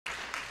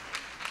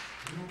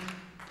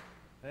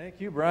Thank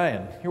you,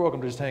 Brian. You're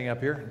welcome to just hang up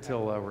here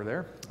until we're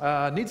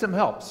there. Need some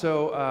help.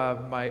 So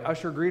my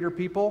usher greeter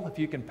people, if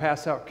you can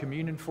pass out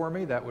communion for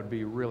me, that would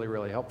be really,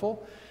 really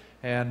helpful.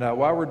 And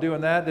while we're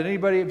doing that, have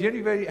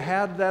anybody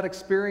had that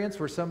experience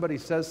where somebody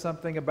says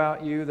something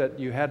about you that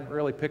you hadn't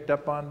really picked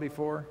up on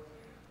before?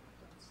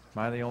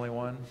 Am I the only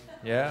one?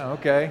 Yeah,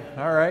 okay,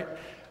 all right.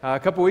 A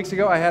couple weeks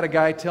ago, I had a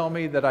guy tell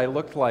me that I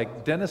looked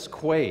like Dennis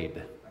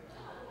Quaid.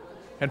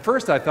 And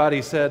first I thought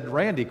he said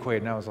Randy Quaid,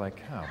 and I was like,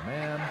 oh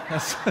man,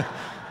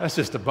 that's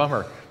just a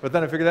bummer. But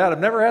then I figured out I've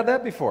never had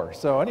that before.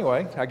 So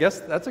anyway, I guess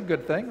that's a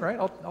good thing, right?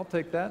 I'll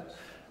take that.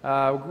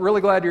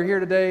 Really glad you're here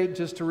today.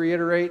 Just to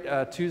reiterate,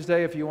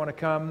 Tuesday, if you want to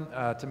come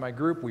to my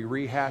group, we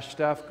rehash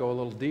stuff, go a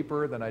little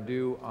deeper than I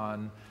do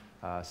on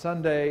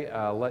Sunday,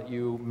 let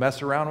you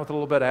mess around with it a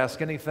little bit,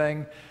 ask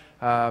anything.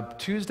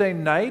 Tuesday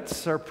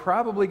nights are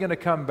probably going to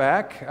come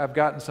back. I've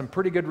gotten some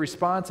pretty good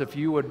response. If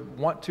you would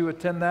want to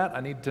attend that, I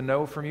need to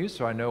know from you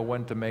so I know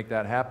when to make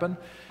that happen.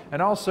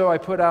 And also, I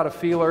put out a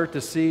feeler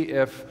to see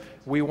if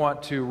we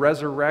want to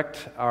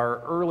resurrect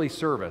our early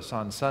service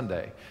on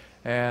Sunday.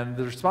 And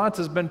the response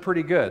has been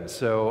pretty good,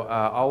 so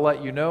I'll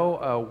let you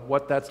know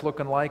what that's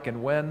looking like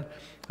and when,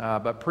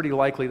 but pretty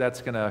likely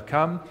that's going to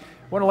come.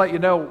 I want to let you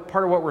know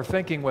part of what we're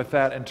thinking with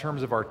that in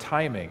terms of our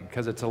timing,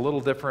 because it's a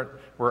little different.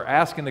 We're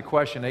asking the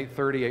question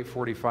 8:30,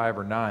 8:45,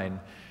 or 9.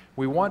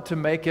 We want to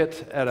make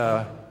it at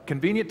a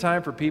convenient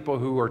time for people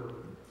who are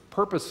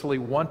purposely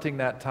wanting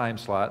that time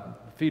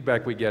slot. The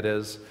feedback we get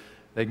is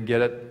they can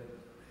get it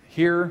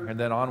here and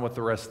then on with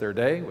the rest of their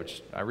day,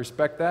 which I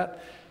respect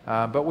that.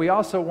 But we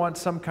also want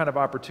some kind of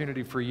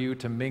opportunity for you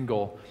to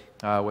mingle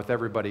with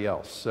everybody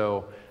else.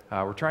 So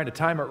we're trying to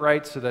time it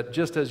right so that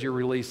just as you're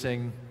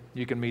releasing,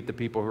 you can meet the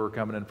people who are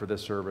coming in for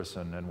this service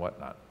and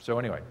whatnot. So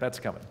anyway, that's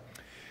coming.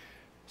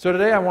 So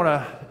today I want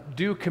to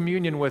do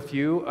communion with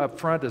you up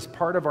front as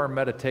part of our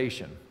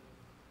meditation.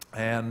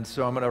 And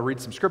so I'm going to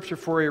read some scripture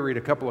for you, read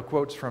a couple of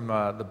quotes from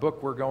the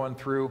book we're going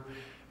through,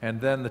 and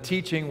then the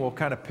teaching will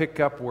kind of pick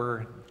up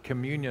where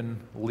communion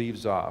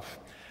leaves off.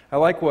 I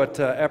like what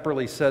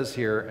Epperly says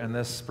here in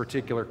this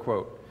particular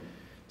quote.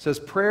 It says,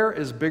 prayer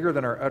is bigger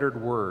than our uttered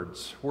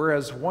words.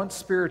 Whereas once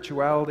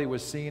spirituality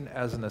was seen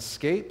as an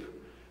escape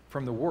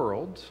from the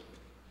world,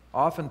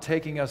 often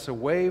taking us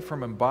away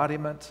from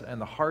embodiment and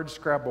the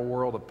hardscrabble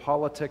world of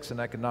politics and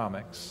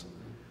economics,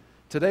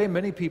 today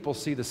many people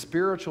see the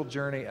spiritual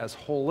journey as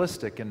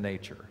holistic in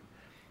nature,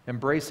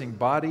 embracing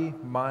body,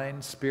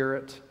 mind,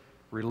 spirit,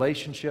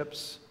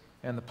 relationships,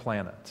 and the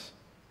planet.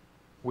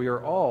 We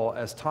are all,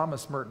 as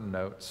Thomas Merton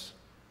notes,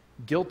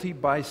 guilty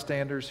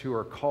bystanders who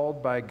are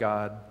called by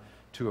God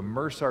to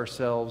immerse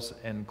ourselves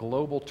in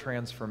global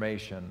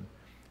transformation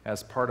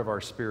as part of our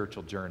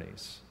spiritual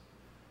journeys.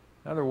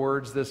 In other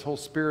words, this whole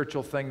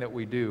spiritual thing that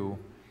we do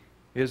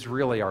is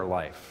really our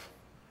life.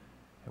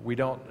 We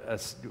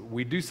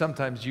do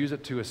sometimes use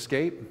it to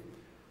escape,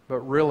 but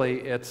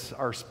really it's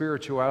our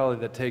spirituality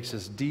that takes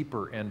us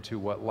deeper into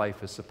what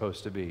life is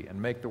supposed to be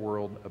and make the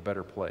world a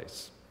better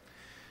place.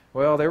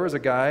 Well, there was a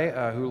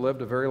guy who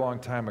lived a very long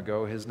time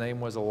ago. His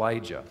name was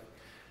Elijah.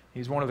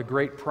 He's one of the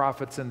great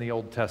prophets in the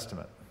Old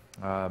Testament.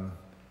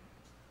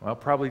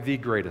 Probably the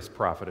greatest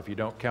prophet. If you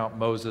don't count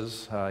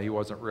Moses, he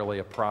wasn't really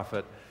a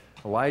prophet.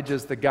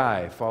 Elijah's the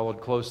guy,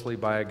 followed closely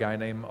by a guy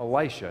named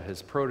Elisha,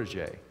 his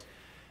protege.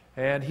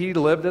 And he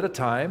lived at a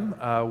time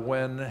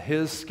when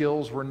his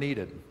skills were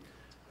needed.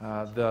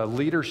 The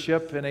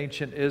leadership in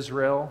ancient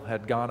Israel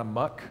had gone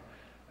amok.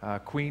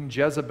 Queen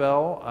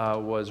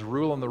Jezebel was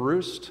ruling the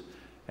roost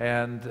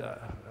and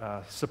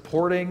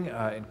supporting,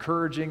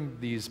 encouraging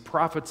these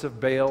prophets of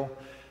Baal.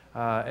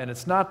 And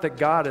it's not that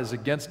God is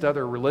against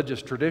other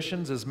religious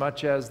traditions as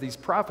much as these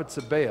prophets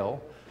of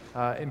Baal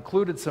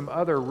included some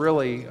other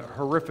really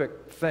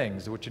horrific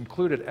things, which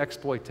included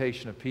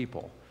exploitation of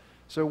people.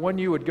 So when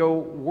you would go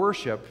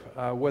worship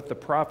with the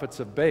prophets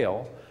of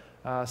Baal,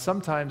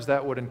 sometimes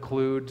that would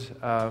include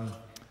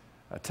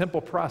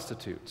temple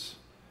prostitutes.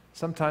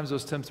 Sometimes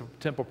those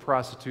temple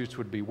prostitutes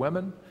would be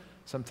women.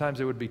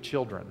 Sometimes it would be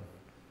children.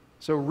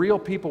 So real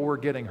people were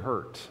getting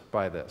hurt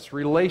by this.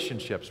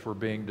 Relationships were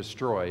being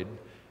destroyed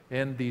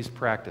in these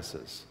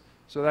practices.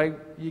 So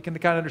you can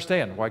kind of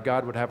understand why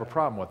God would have a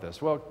problem with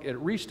this. Well, it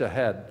reached a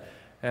head,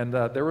 and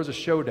there was a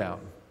showdown.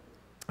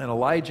 And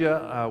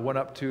Elijah went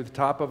up to the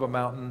top of a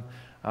mountain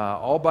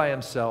all by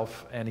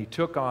himself, and he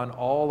took on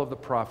all of the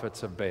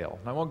prophets of Baal.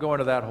 And I won't go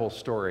into that whole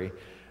story.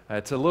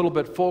 It's a little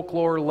bit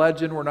folklore,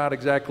 legend. We're not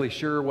exactly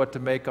sure what to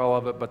make all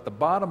of it. But the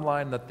bottom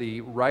line that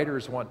the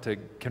writers want to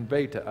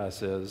convey to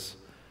us is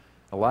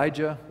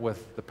Elijah,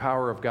 with the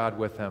power of God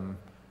with him,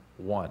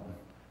 won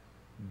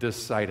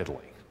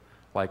decidedly.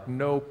 Like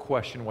no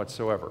question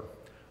whatsoever.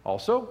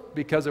 Also,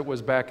 because it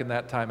was back in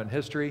that time in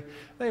history,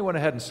 they went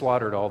ahead and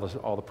slaughtered all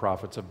the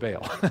prophets of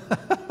Baal.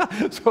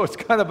 So it's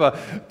kind of a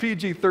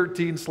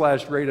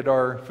PG-13/rated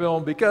R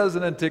film because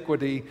in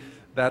antiquity,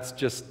 that's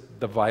just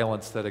the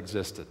violence that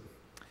existed.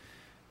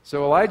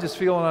 So Elijah's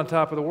feeling on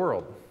top of the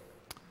world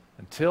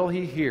until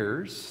he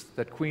hears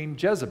that Queen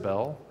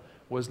Jezebel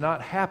was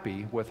not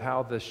happy with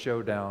how this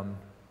showdown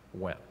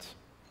went.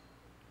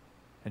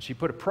 and she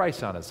put a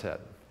price on his head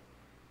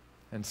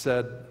and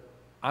said,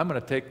 I'm going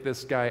to take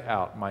this guy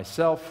out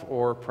myself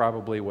or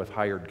probably with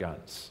hired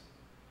guns.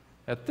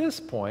 At this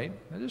point,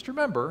 just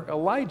remember,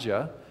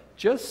 Elijah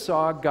just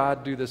saw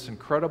God do this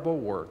incredible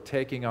work,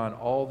 taking on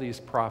all these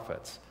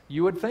prophets.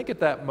 You would think at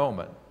that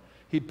moment,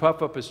 he'd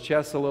puff up his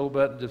chest a little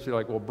bit and just be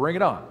like, well, bring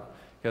it on,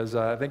 because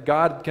I think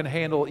God can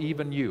handle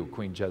even you,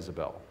 Queen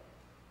Jezebel.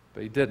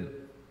 But he didn't.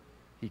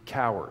 He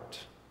cowered,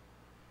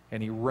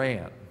 and he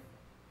ran.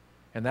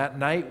 And that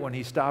night when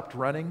he stopped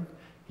running,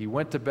 he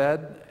went to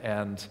bed,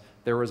 and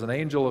there was an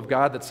angel of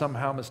God that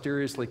somehow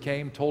mysteriously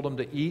came, told him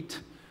to eat.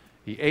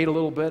 He ate a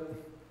little bit,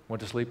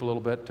 went to sleep a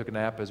little bit, took a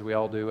nap, as we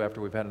all do after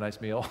we've had a nice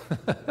meal.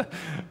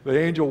 The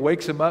angel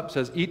wakes him up,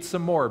 says, eat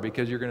some more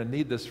because you're going to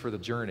need this for the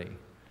journey.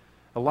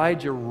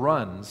 Elijah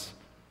runs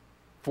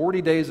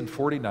 40 days and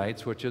 40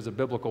 nights, which is a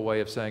biblical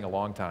way of saying a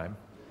long time.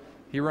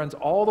 He runs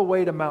all the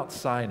way to Mount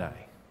Sinai.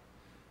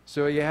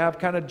 So you have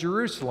kind of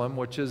Jerusalem,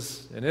 which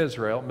is in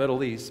Israel,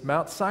 Middle East.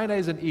 Mount Sinai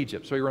is in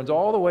Egypt. So he runs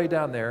all the way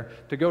down there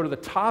to go to the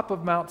top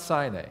of Mount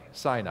Sinai,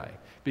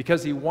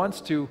 because he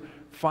wants to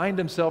find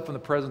himself in the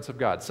presence of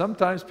God.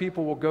 Sometimes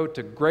people will go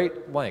to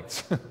great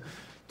lengths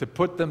to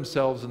put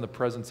themselves in the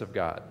presence of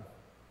God.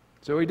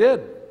 So he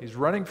did. He's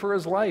running for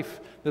his life.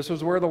 This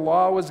was where the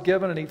law was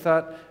given, and he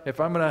thought, if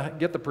I'm going to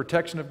get the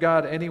protection of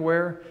God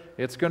anywhere,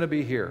 it's going to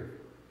be here.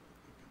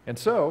 And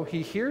so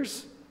he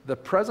hears the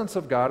presence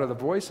of God, or the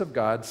voice of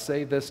God,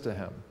 say this to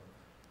him.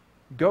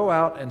 Go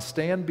out and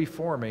stand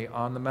before me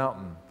on the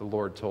mountain, the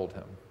Lord told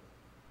him.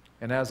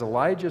 And as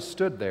Elijah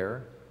stood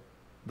there,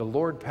 the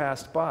Lord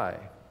passed by,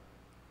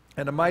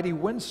 and a mighty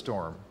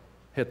windstorm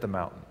hit the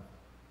mountain.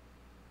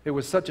 It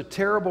was such a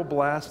terrible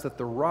blast that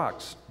the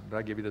rocks, did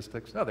I give you this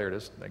text? Oh, there it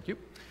is, thank you.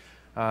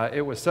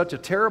 It was such a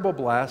terrible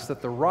blast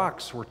that the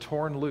rocks were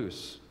torn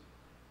loose,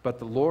 but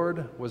the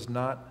Lord was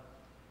not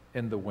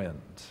in the wind.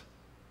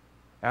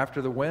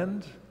 After the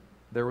wind,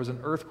 there was an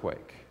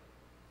earthquake,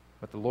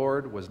 but the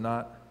Lord was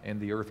not in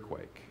the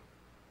earthquake.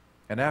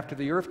 And after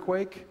the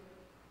earthquake,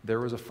 there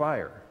was a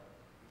fire,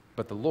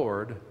 but the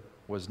Lord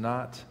was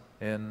not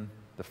in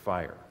the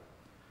fire.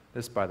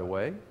 This, by the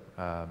way,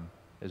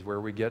 is where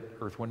we get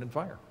earth, wind, and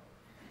fire.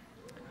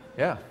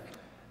 Yeah.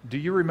 Do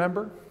you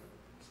remember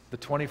the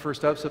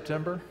 21st of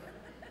September?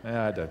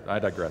 I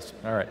digress.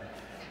 All right.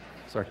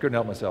 Sorry, couldn't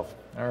help myself.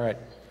 All right.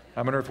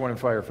 I'm an earth, wind, and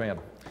fire fan.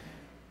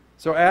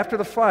 So after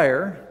the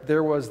fire,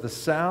 there was the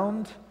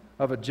sound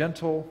of a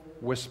gentle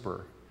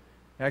whisper.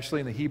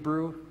 Actually, in the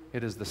Hebrew,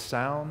 it is the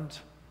sound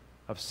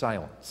of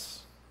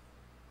silence.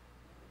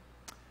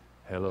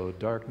 Hello,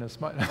 darkness.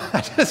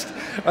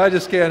 I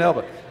just can't help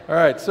it. All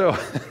right, so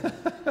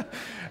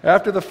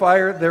after the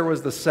fire, there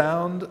was the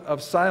sound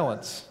of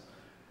silence.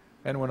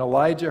 And when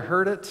Elijah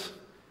heard it,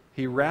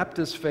 he wrapped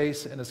his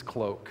face in his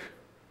cloak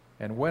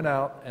and went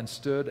out and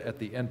stood at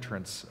the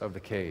entrance of the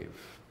cave.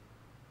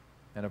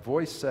 And a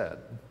voice said,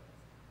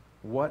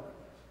 "What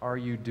are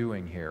you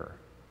doing here,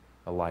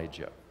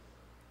 Elijah?"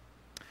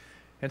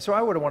 And so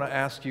I would want to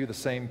ask you the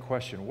same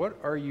question. What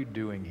are you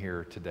doing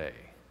here today?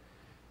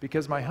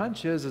 Because my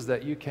hunch is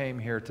that you came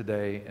here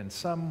today in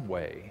some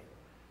way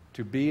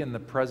to be in the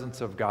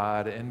presence of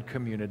God in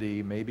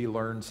community, maybe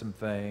learn some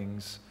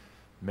things.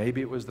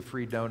 Maybe it was the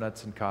free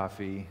donuts and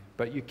coffee,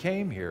 but you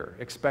came here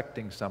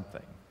expecting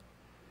something.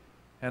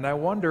 And I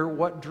wonder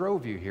what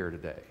drove you here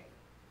today.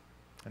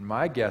 And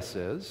my guess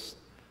is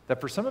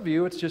that for some of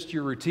you, it's just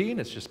your routine,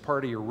 it's just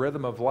part of your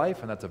rhythm of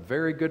life, and that's a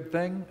very good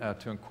thing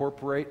to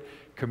incorporate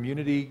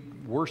community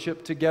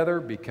worship together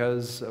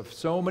because of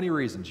so many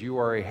reasons. You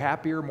are a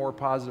happier, more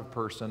positive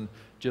person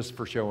just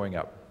for showing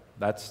up.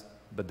 That's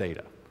the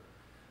data.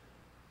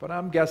 But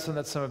I'm guessing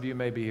that some of you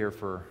may be here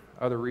for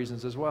other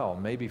reasons as well.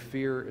 Maybe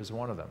fear is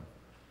one of them.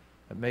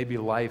 And maybe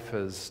life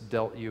has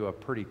dealt you a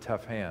pretty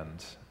tough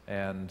hand,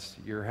 and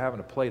you're having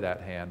to play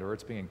that hand, or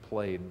it's being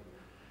played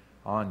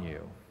on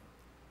you,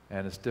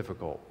 and it's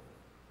difficult.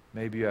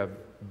 Maybe you have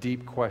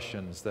deep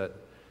questions that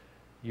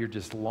you're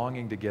just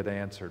longing to get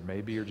answered.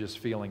 Maybe you're just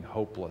feeling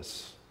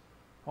hopeless.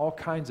 All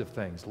kinds of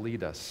things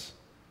lead us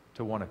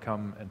to want to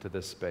come into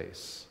this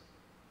space.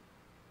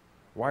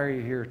 Why are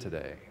you here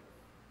today?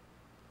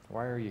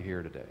 Why are you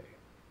here today?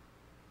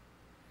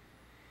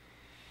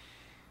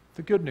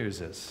 The good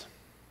news is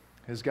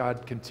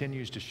God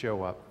continues to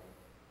show up,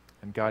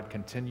 and God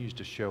continues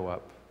to show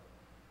up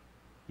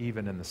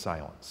even in the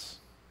silence,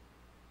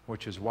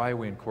 which is why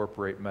we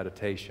incorporate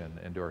meditation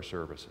into our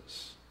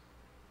services.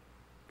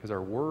 Because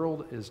our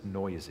world is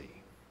noisy.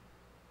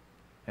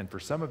 And for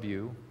some of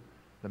you,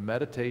 the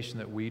meditation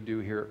that we do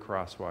here at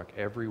Crosswalk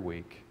every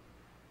week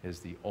is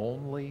the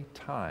only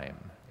time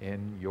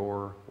in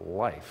your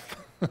life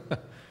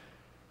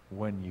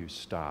when you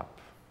stop.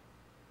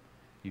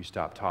 You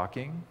stop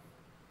talking.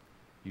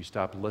 You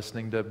stop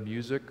listening to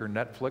music or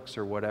Netflix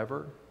or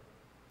whatever.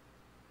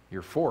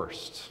 You're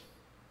forced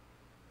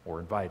or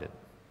invited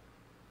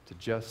to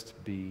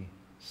just be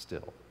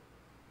still.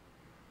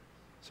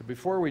 So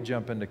before we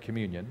jump into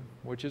communion,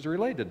 which is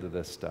related to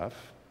this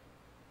stuff,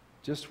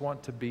 just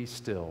want to be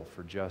still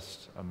for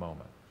just a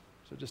moment.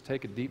 So just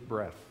take a deep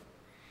breath.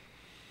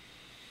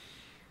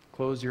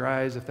 Close your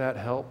eyes if that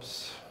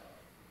helps.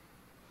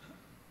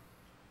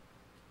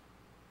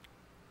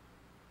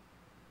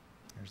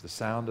 There's the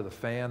sound of the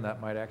fan.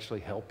 That might actually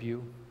help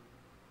you.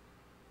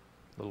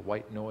 A little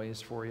white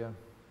noise for you.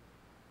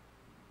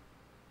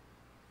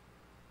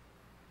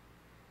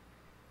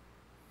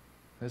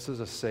 This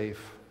is a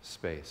safe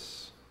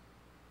space,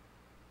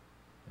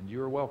 and you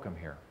are welcome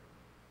here.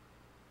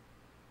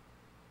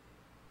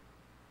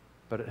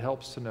 But it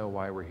helps to know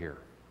why we're here.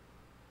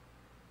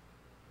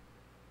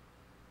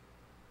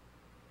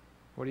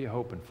 What are you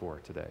hoping for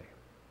today?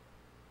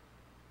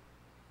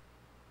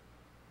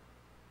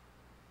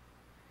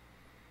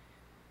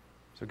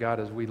 So God,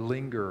 as we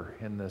linger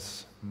in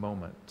this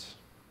moment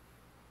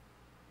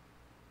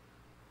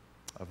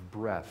of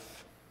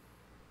breath,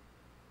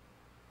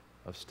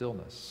 of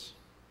stillness,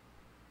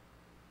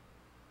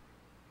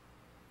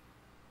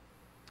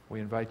 we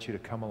invite you to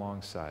come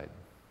alongside,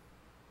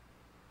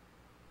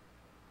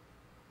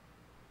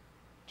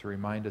 to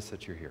remind us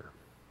that you're here.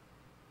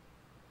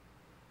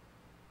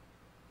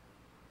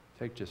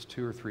 Take just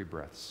 2 or 3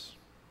 breaths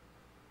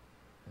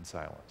in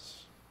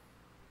silence.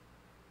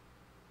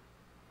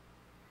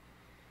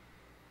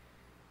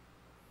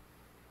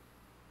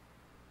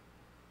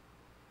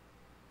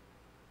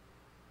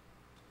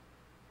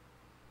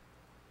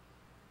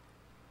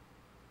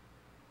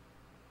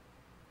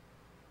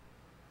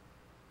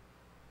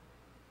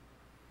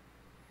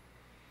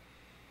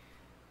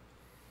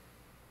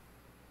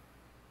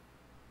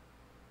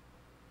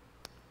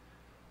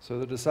 So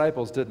the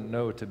disciples didn't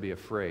know to be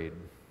afraid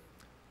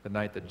the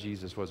night that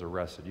Jesus was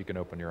arrested. You can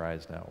open your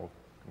eyes now. We'll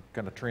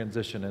kind of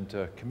transition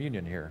into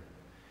communion here.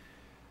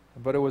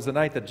 But it was the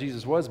night that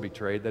Jesus was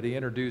betrayed that he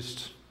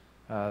introduced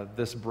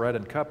this bread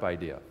and cup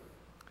idea.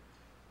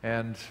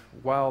 And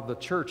while the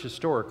church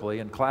historically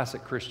and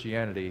classic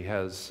Christianity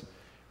has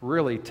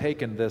really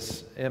taken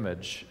this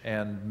image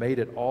and made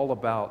it all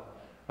about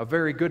a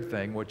very good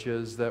thing, which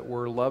is that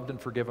we're loved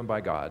and forgiven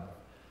by God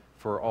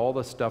for all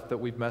the stuff that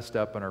we've messed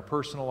up in our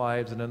personal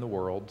lives and in the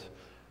world,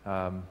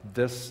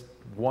 this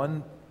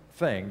one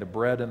thing, the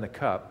bread and the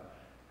cup,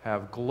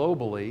 have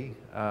globally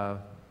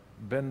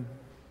been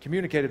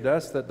communicated to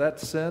us that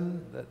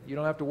sin, that you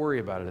don't have to worry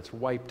about it. It's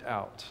wiped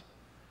out.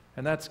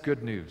 And that's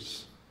good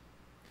news.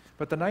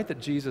 But the night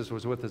that Jesus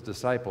was with his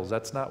disciples,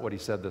 that's not what he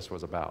said this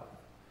was about,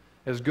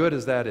 as good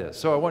as that is.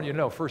 So I want you to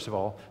know, first of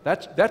all,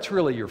 that's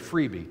really your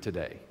freebie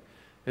today,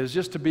 is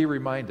just to be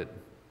reminded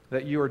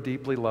that you are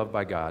deeply loved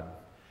by God.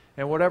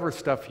 And whatever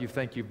stuff you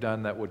think you've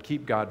done that would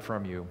keep God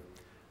from you,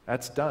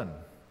 that's done.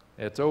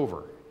 It's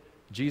over.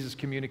 Jesus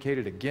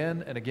communicated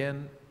again and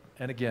again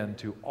and again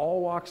to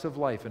all walks of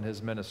life in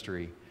his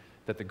ministry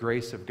that the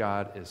grace of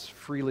God is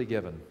freely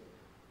given.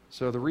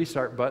 So the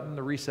restart button,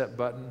 the reset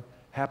button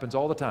happens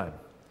all the time.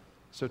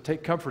 So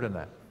take comfort in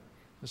that.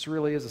 This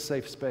really is a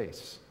safe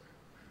space.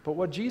 But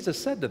what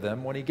Jesus said to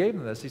them when he gave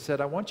them this, he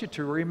said, I want you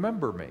to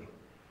remember me.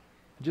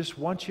 I just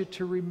want you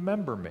to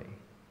remember me.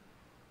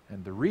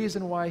 And the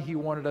reason why he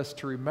wanted us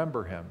to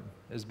remember him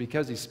is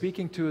because he's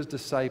speaking to his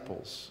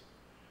disciples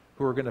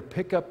who are going to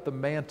pick up the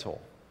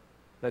mantle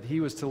that he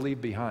was to leave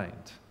behind.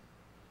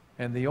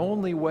 And the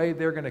only way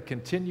they're going to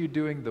continue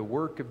doing the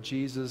work of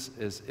Jesus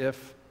is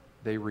if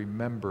they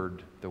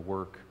remembered the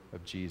work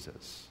of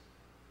Jesus.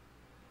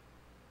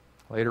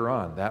 Later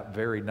on, that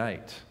very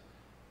night,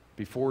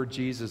 before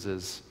Jesus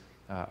is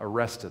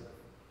arrested,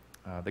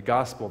 the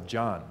Gospel of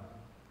John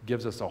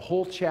gives us a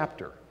whole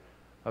chapter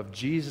of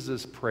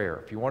Jesus'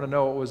 prayer. If you want to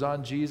know what was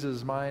on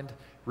Jesus' mind,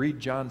 read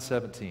John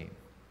 17.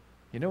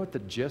 You know what the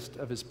gist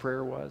of his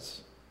prayer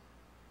was?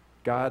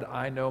 God,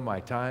 I know my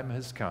time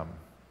has come,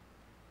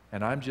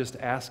 and I'm just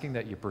asking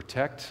that you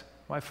protect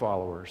my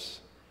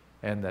followers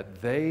and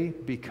that they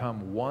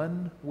become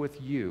one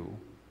with you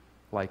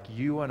like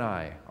you and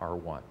I are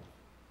one.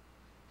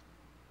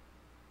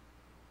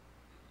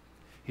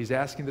 He's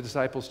asking the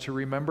disciples to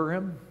remember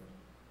him.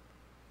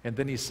 And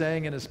then he's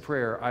saying in his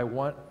prayer, I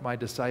want my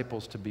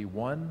disciples to be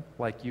one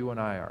like you and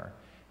I are.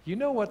 You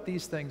know what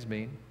these things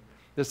mean?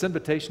 This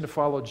invitation to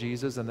follow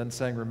Jesus and then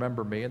saying,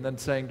 remember me, and then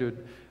saying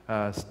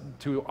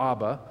to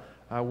Abba,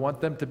 I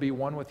want them to be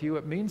one with you.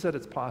 It means that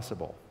it's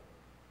possible.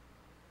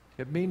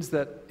 It means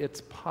that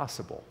it's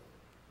possible.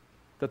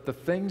 That the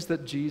things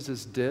that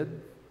Jesus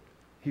did,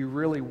 he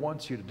really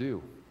wants you to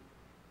do.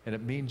 And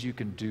it means you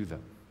can do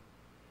them.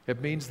 It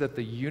means that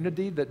the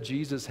unity that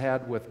Jesus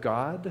had with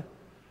God,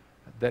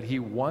 that he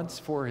wants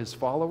for his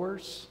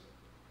followers,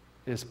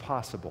 is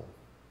possible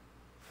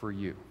for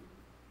you.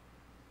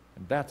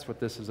 And that's what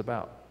this is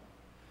about.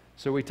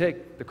 So we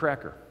take the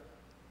cracker,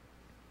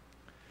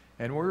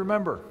 and we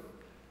remember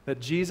that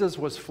Jesus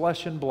was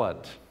flesh and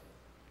blood,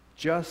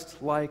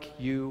 just like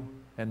you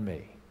and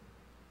me.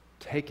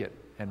 Take it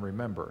and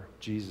remember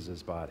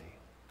Jesus' body.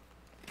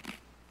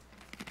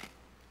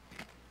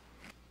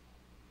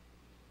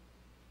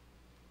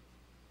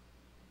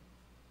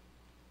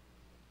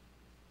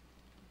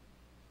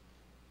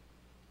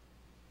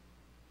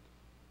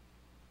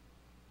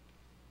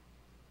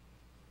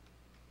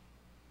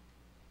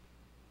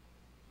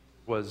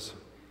 Was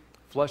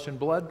flesh and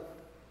blood,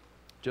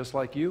 just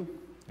like you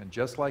and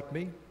just like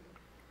me.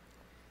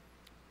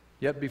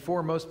 Yet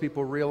before most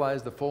people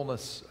realized the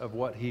fullness of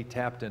what he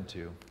tapped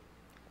into,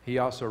 he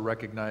also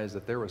recognized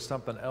that there was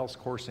something else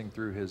coursing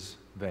through his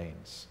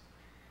veins.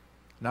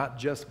 Not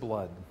just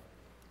blood,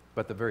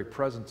 but the very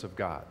presence of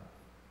God.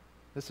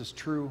 This is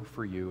true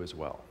for you as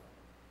well.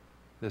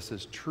 This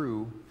is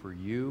true for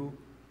you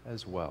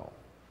as well.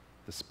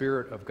 The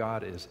Spirit of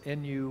God is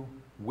in you,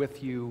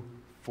 with you,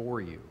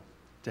 for you,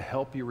 to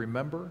help you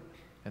remember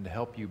and to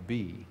help you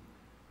be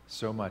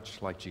so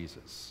much like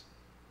Jesus.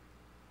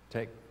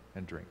 Take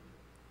and drink.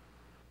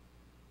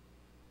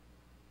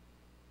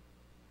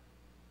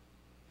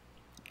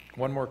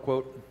 One more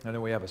quote, and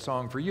then we have a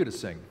song for you to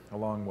sing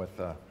along with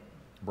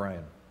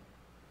Brian.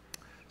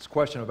 It's a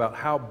question about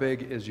how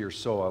big is your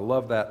soul. I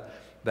love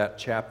that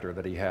chapter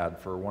that he had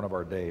for one of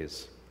our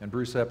days. And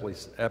Bruce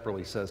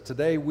Epperly says,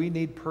 today we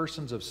need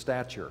persons of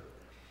stature,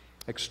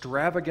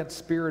 extravagant,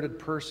 spirited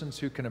persons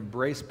who can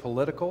embrace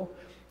political,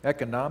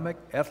 economic,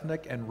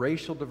 ethnic, and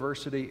racial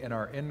diversity in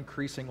our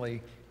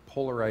increasingly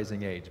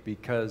polarizing age,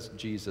 because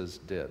Jesus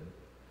did.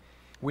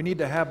 We need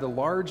to have the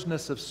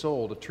largeness of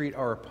soul to treat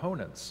our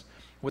opponents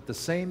with the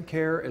same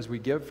care as we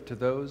give to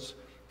those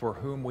for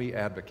whom we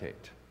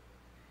advocate.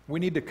 We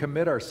need to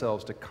commit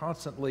ourselves to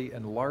constantly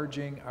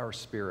enlarging our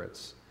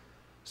spirits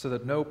so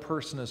that no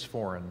person is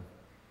foreign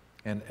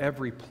and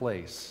every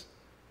place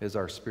is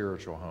our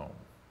spiritual home.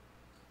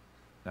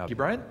 Now, thank you,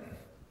 Brian.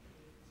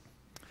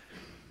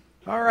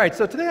 All right,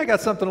 so today I got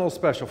something a little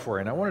special for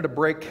you, and I wanted to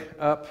break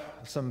up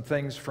some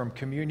things from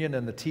communion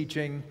and the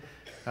teaching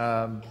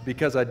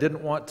because I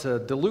didn't want to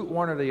dilute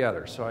one or the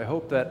other. So I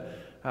hope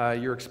that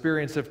your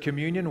experience of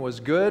communion was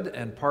good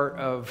and part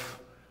of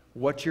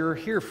what you're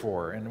here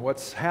for and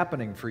what's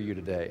happening for you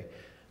today.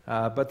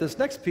 But this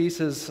next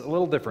piece is a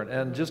little different.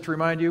 And just to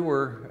remind you,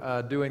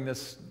 we're doing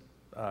this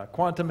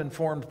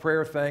quantum-informed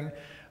prayer thing.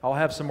 I'll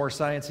have some more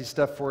sciencey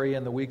stuff for you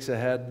in the weeks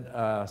ahead,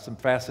 some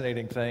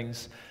fascinating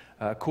things.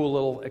 A cool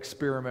little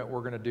experiment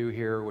we're going to do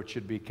here, which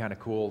should be kind of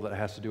cool, that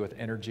has to do with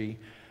energy,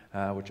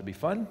 which will be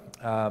fun.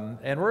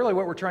 And really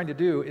what we're trying to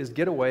do is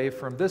get away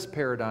from this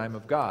paradigm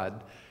of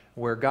God,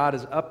 where God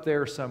is up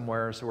there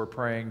somewhere, so we're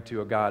praying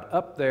to a God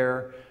up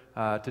there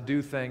to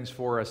do things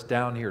for us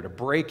down here, to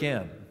break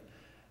in.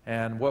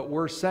 And what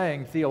we're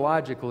saying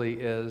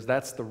theologically is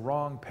that's the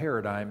wrong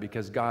paradigm,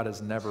 because God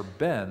has never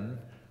been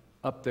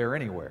up there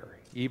anywhere,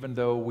 even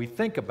though we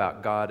think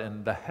about God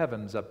in the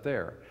heavens up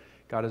there.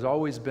 God has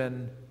always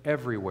been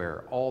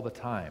everywhere, all the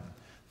time.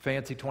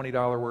 Fancy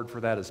 $20 word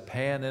for that is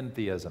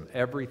panentheism,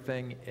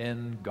 everything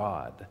in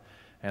God.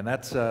 And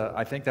that's,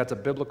 I think that's a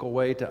biblical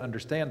way to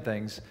understand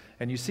things.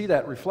 And you see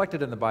that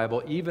reflected in the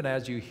Bible, even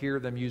as you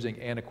hear them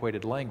using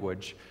antiquated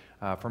language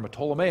from a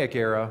Ptolemaic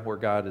era where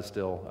God is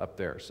still up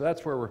there. So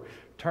that's where we're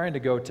trying to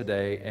go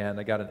today, and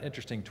I got an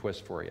interesting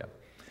twist for you.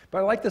 But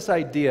I like this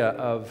idea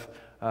of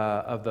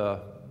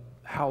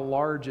how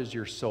large is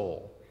your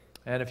soul.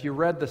 And if you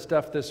read the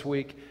stuff this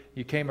week,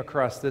 you came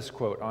across this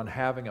quote on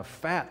having a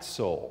fat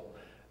soul,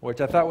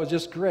 which I thought was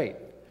just great.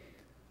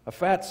 A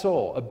fat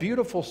soul, a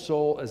beautiful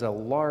soul is a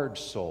large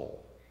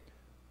soul,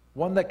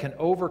 one that can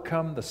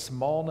overcome the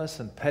smallness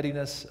and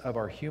pettiness of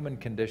our human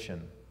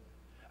condition.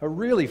 A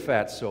really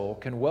fat soul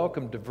can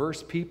welcome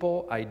diverse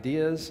people,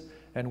 ideas,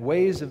 and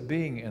ways of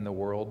being in the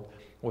world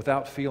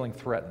without feeling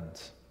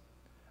threatened.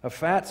 A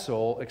fat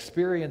soul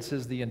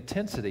experiences the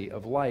intensity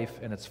of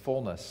life in its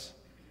fullness,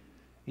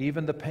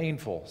 even the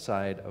painful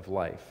side of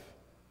life,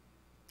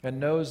 and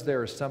knows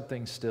there is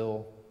something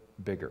still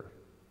bigger.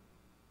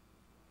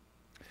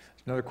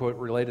 Another quote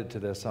related to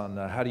this on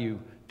how do you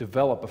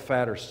develop a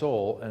fatter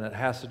soul, and it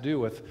has to do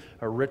with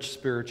a rich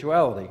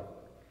spirituality.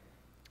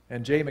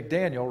 And J.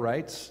 McDaniel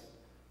writes,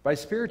 by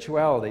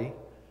spirituality,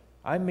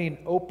 I mean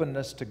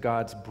openness to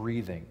God's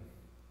breathing,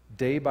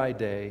 day by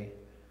day,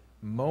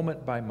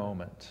 moment by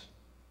moment,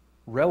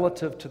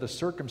 relative to the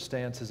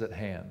circumstances at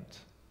hand.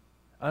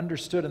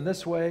 Understood in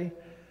this way,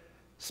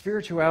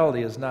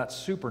 spirituality is not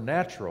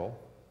supernatural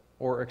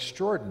or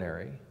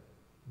extraordinary,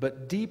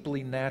 but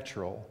deeply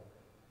natural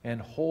and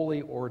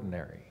wholly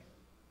ordinary.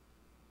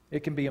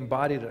 It can be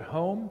embodied at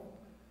home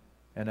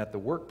and at the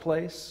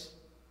workplace,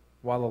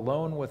 while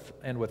alone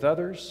with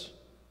others,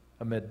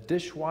 amid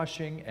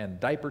dishwashing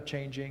and diaper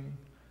changing,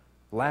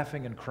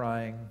 laughing and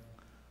crying,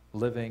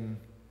 living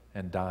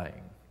and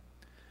dying.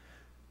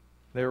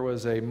 There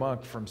was a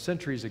monk from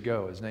centuries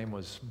ago. His name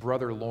was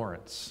Brother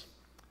Lawrence,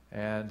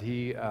 and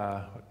he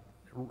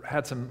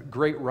had some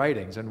great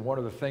writings. And one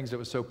of the things that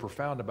was so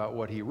profound about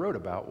what he wrote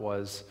about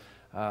was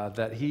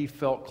that he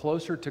felt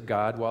closer to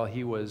God while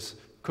he was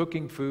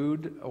cooking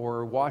food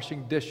or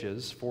washing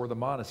dishes for the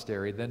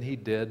monastery than he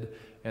did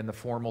in the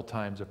formal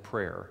times of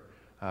prayer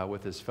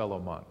with his fellow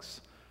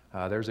monks.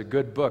 There's a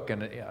good book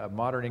in a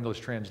modern English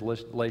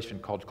translation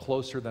called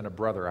Closer Than a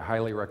Brother. I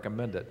highly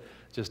recommend it,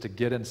 just to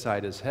get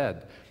inside his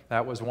head.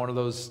 That was one of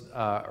those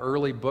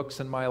early books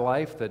in my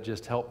life that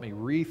just helped me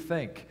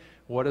rethink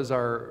what is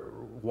our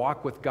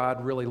walk with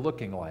God really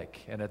looking like.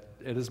 And it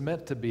is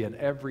meant to be an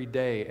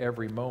everyday,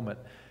 every moment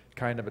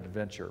kind of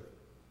adventure.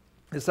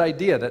 This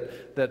idea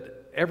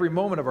that every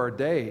moment of our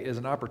day is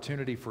an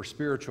opportunity for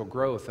spiritual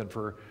growth and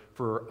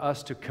for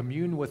us to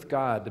commune with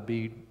God, to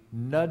be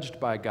nudged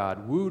by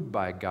God, wooed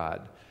by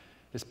God,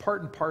 is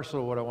part and parcel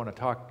of what I want to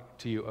talk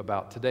to you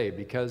about today,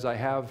 because I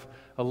have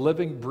a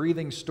living,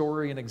 breathing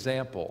story and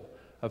example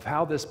of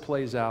how this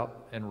plays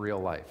out in real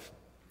life.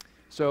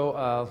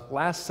 So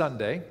last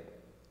Sunday,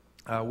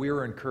 we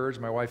were encouraged,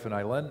 my wife and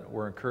I, Lynn,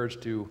 were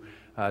encouraged to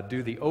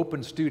do the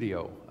open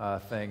studio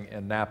thing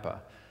in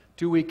Napa.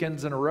 2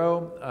 weekends in a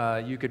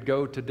row, you could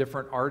go to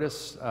different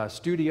artists'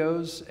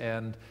 studios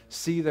and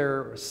see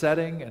their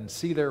setting and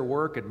see their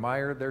work,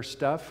 admire their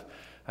stuff.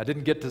 I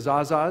didn't get to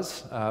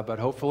Zaza's, but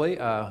hopefully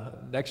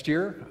next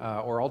year,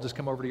 or I'll just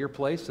come over to your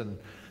place and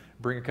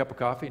bring a cup of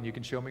coffee and you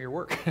can show me your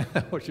work,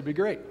 which would be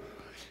great.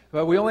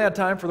 But we only had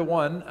time for the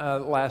one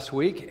last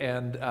week,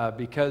 and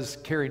because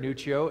Carrie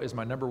Nuccio is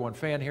my #1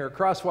 fan here at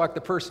Crosswalk,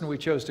 the person we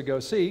chose to go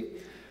see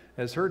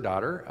is her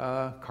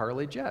daughter,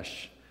 Carly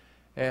Jesh.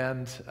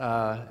 And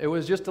it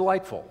was just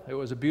delightful. It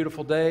was a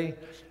beautiful day,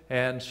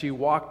 and she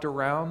walked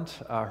around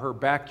her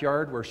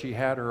backyard where she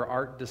had her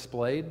art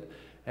displayed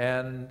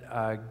and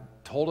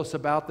told us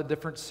about the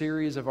different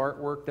series of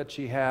artwork that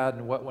she had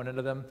and what went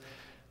into them.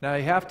 Now,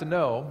 you have to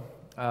know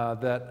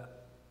that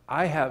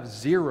I have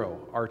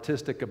zero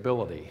artistic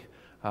ability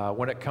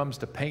when it comes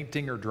to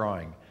painting or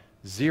drawing.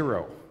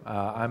 Zero.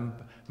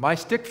 My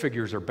stick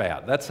figures are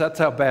bad. That's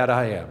how bad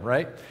I am,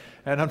 right?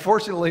 And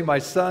unfortunately, my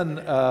son,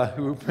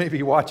 who may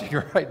be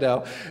watching right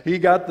now, he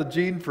got the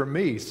gene from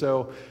me.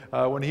 So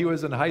when he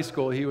was in high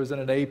school, he was in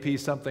an AP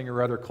something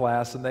or other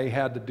class, and they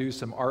had to do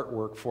some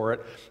artwork for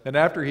it. And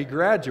after he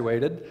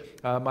graduated,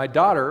 my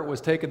daughter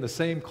was taking the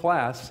same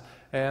class,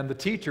 and the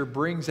teacher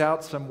brings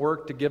out some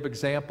work to give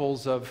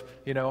examples of,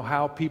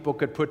 how people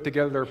could put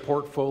together their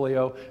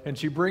portfolio. And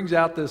she brings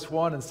out this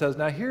one and says,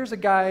 now here's a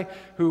guy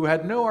who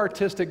had no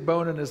artistic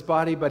bone in his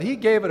body, but he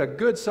gave it a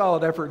good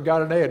solid effort and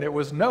got an A, and it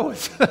was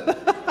Noah's.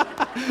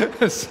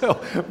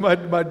 So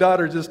my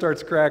daughter just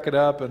starts cracking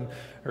up, and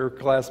her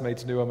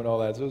classmates knew him and all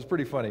that. So it was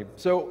pretty funny.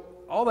 So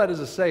all that is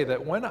to say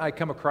that when I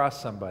come across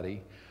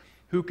somebody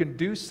who can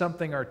do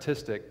something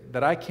artistic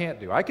that I can't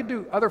do, I can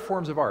do other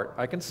forms of art.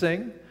 I can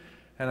sing,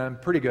 and I'm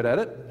pretty good at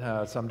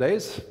it some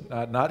days.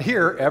 Not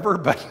here, ever,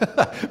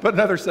 but in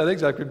other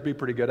settings I can be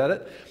pretty good at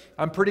it.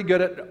 I'm pretty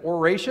good at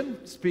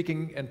oration,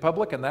 speaking in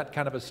public and that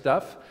kind of a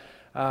stuff,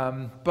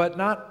 but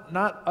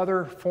not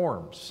other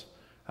forms.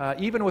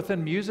 Even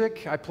within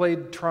music, I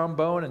played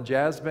trombone in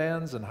jazz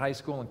bands in high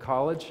school and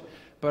college,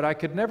 but I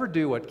could never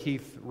do what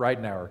Keith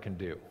Ridenour can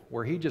do,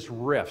 where he just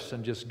riffs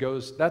and just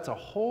goes. That's a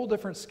whole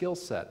different skill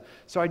set.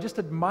 So I just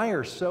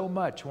admire so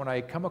much when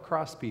I come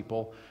across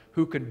people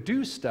who can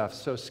do stuff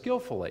so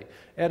skillfully.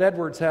 Ed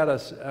Edwards had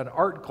an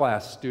art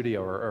glass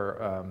studio,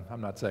 or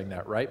I'm not saying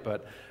that right,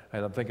 but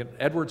I'm thinking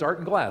Edwards Art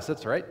and Glass,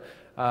 that's right.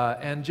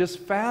 And just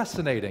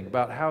fascinating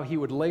about how he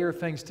would layer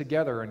things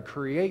together and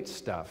create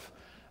stuff.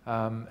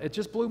 It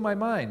just blew my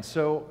mind.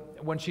 So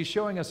when she's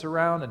showing us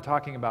around and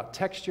talking about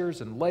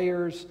textures and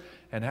layers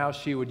and how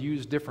she would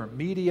use different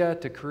media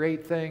to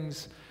create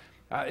things,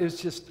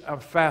 I'm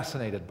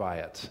fascinated by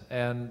it,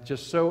 and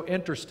just so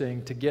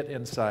interesting to get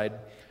inside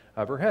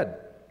of her head.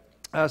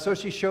 So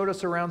she showed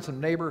us around some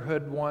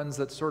neighborhood ones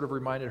that sort of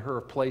reminded her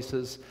of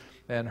places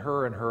and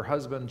her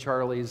husband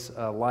Charlie's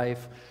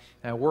life,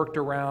 and worked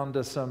around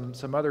to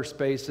some other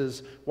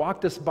spaces,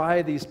 walked us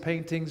by these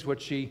paintings,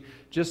 which she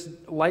just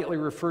lightly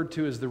referred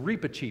to as the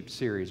Reepicheep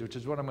series, which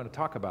is what I'm going to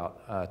talk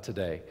about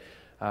today.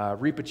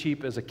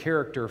 Reepicheep is a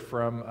character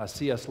from a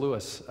C.S.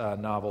 Lewis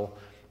novel,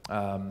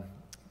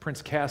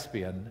 Prince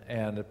Caspian,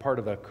 and a part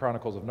of the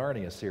Chronicles of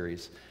Narnia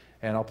series.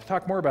 And I'll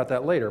talk more about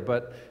that later,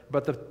 but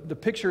the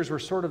pictures were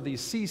sort of these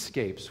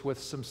seascapes with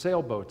some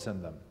sailboats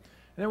in them.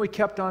 And then we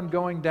kept on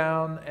going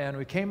down, and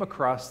we came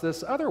across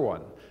this other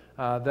one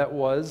that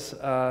was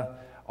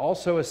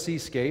also a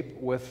seascape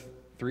with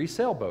 3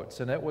 sailboats,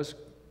 and it was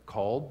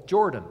called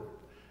Jordan.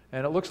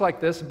 And it looks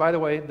like this. And by the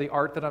way, the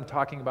art that I'm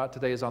talking about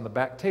today is on the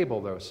back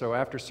table, though. So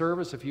after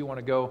service, if you want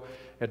to go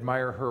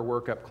admire her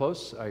work up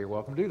close, you're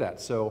welcome to do that.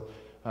 So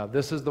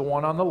this is the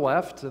one on the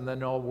left, and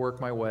then I'll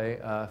work my way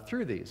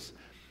through these.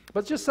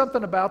 But just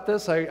something about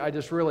this, I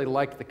just really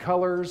liked the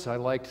colors. I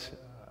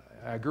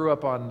grew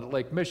up on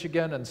Lake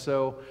Michigan, and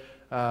so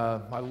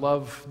I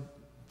love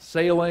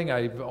sailing.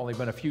 I've only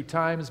been a few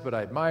times, but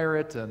I admire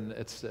it, and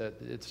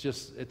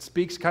it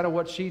speaks kind of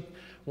what she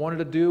wanted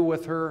to do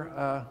with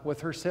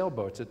her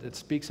sailboats. It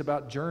speaks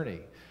about journey,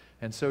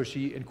 and so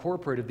she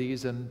incorporated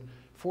these in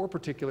 4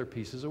 particular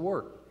pieces of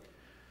work.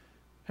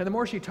 And the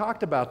more she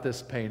talked about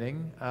this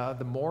painting,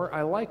 the more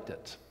I liked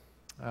it.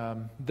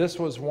 This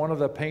was one of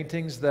the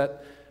paintings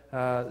that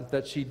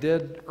she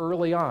did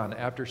early on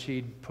after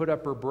she'd put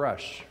up her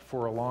brush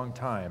for a long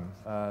time.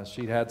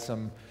 She'd had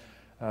some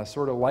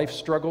sort of life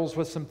struggles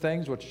with some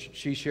things, which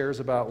she shares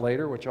about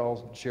later, which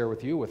I'll share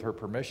with you with her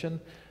permission,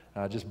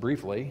 just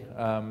briefly.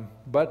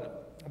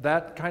 But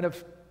that kind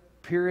of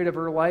period of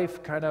her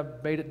life kind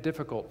of made it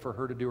difficult for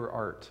her to do her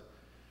art.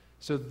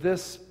 So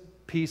this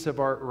piece of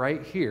art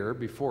right here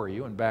before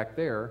you and back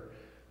there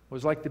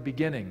was like the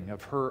beginning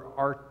of her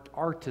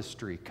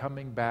artistry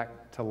coming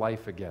back to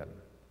life again.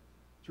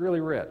 It's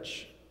really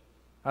rich.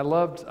 I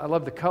loved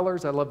the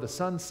colors. I loved the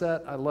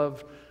sunset. I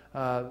loved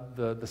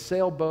the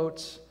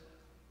sailboats.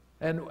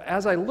 And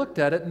as I looked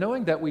at it,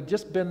 knowing that we'd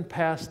just been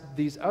past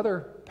these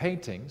other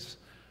paintings,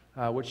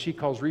 which she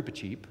calls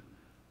Reepicheep,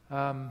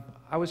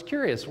 I was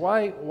curious,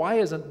 why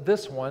isn't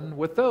this one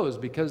with those?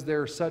 Because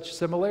there are such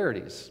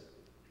similarities.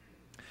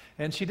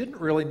 And she didn't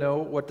really know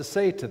what to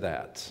say to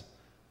that.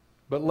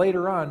 But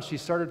later on, she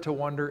started to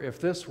wonder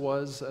if this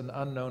was an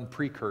unknown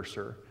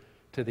precursor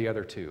to the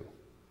other two.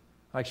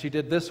 Like she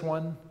did this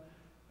one,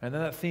 and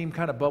then that theme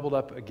kind of bubbled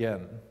up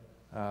again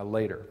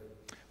later.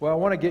 Well, I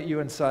want to get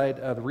you inside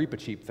the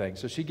Reepicheep thing.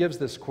 So she gives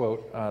this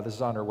quote, this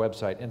is on her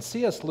website. In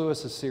C.S.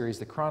 Lewis's series,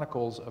 The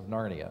Chronicles of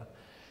Narnia,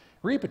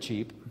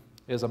 Reepicheep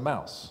is a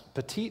mouse,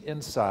 petite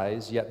in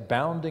size, yet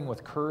bounding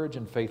with courage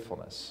and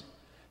faithfulness.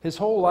 His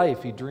whole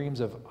life he dreams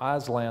of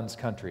Aslan's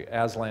country.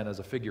 Aslan is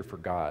a figure for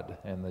God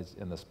in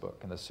this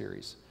book, in this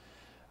series.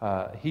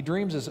 He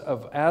dreams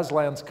of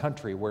Aslan's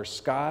country where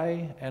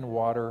sky and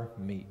water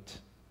meet,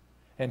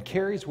 and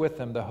carries with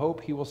him the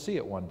hope he will see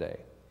it one day.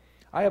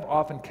 I have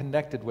often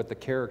connected with the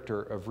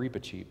character of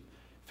Reepicheep,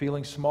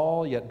 feeling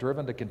small yet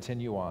driven to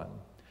continue on.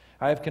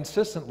 I have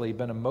consistently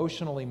been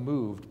emotionally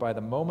moved by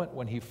the moment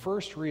when he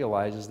first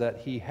realizes that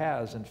he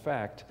has, in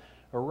fact,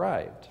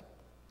 arrived.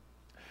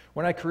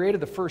 When I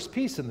created the first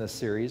piece in this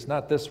series,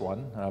 not this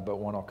one, but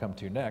one I'll come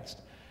to next,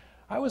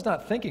 I was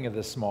not thinking of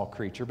this small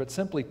creature, but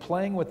simply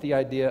playing with the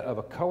idea of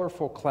a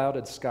colorful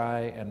clouded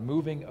sky and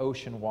moving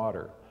ocean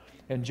water,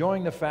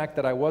 enjoying the fact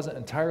that I wasn't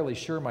entirely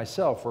sure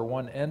myself where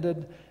one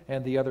ended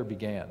and the other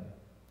began.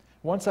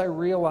 Once I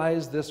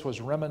realized this was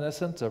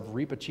reminiscent of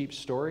Reepicheep's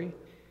story,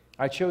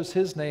 I chose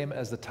his name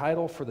as the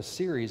title for the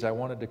series I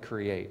wanted to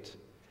create.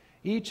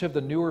 Each of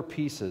the newer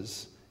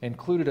pieces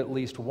included at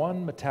least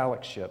one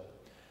metallic ship.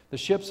 The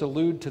ships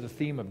allude to the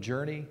theme of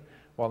journey,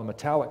 while the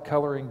metallic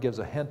coloring gives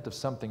a hint of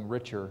something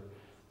richer,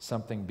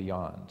 something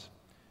beyond.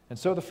 And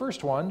so the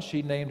first one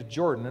she named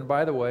Jordan. And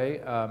by the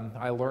way,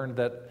 I learned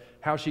that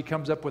how she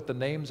comes up with the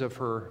names of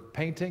her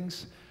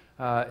paintings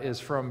is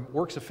from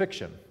works of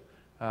fiction,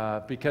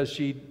 because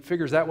she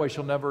figures that way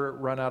she'll never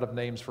run out of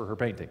names for her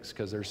paintings,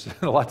 because there's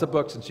lots of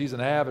books and she's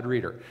an avid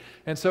reader.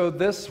 And so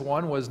this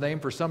one was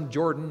named for some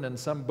Jordan in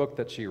some book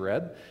that she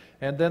read.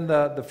 And then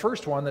the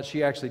first one that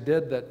she actually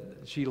did that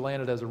she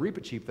landed as a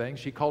Reepicheep thing,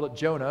 she called it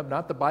Jonah,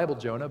 not the Bible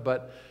Jonah,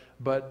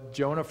 but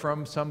Jonah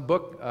from some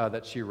book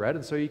that she read.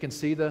 And so you can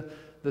see the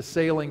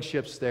sailing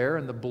ships there,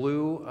 and the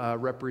blue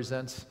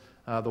represents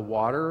the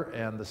water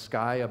and the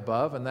sky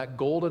above, and that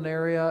golden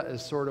area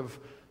is sort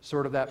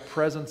of that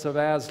presence of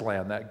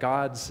Aslan, that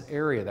God's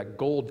area. That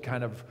gold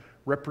kind of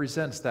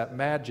represents that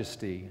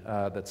majesty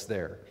that's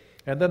there.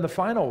 And then the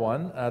final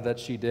one that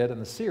she did in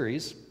the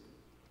series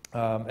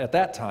at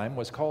that time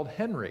was called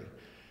Henry.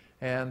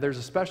 And there's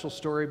a special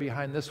story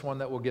behind this one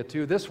that we'll get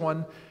to. This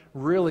one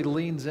really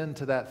leans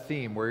into that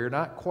theme where you're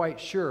not quite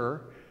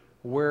sure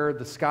where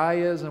the sky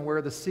is and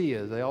where the sea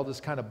is. They all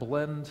just kind of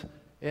blend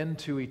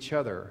into each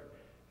other.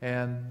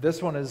 And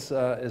this one is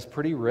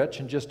pretty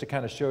rich. And just to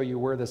kind of show you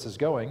where this is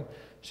going,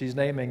 she's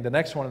naming the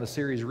next one in the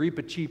series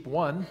Reepicheep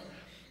 1,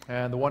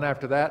 and the one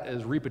after that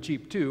is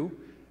Reepicheep 2,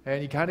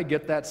 and you kind of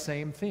get that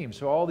same theme.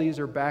 So all these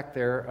are back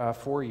there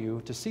for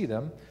you to see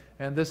them,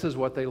 and this is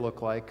what they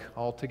look like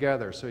all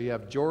together. So you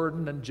have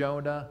Jordan and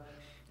Jonah,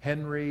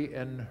 Henry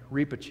and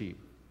Reepicheep.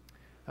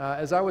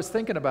 As I was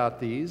thinking about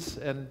these,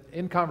 and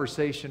in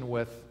conversation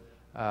with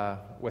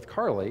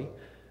Carly,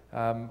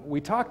 we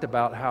talked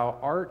about how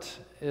art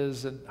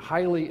is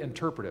highly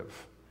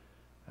interpretive.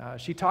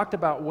 She talked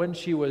about when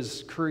she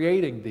was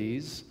creating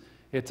these,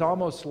 it's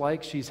almost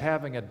like she's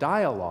having a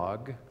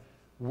dialogue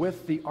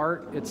with the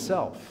art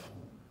itself.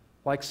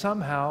 Like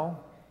somehow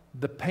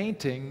the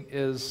painting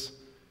is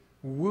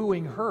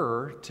wooing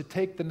her to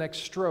take the next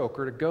stroke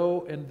or to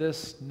go in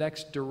this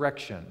next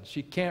direction.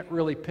 She can't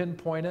really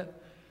pinpoint it,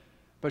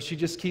 but she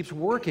just keeps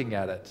working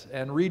at it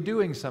and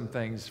redoing some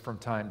things from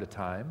time to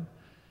time.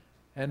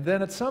 And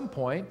then at some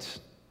point,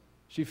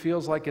 she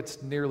feels like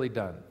it's nearly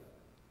done.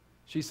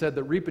 She said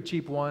that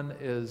Reepicheep 1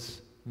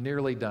 is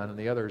nearly done, and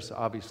the others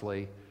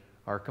obviously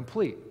are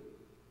complete.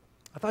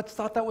 I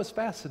thought that was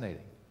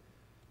fascinating.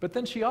 But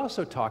then she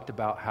also talked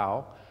about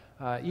how,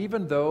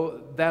 even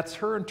though that's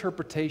her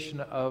interpretation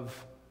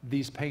of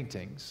these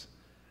paintings,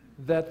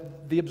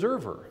 that the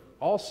observer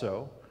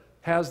also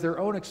has their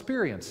own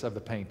experience of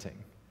the painting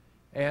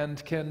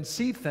and can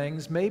see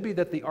things maybe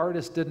that the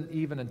artist didn't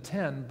even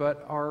intend,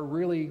 but are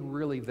really,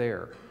 really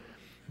there.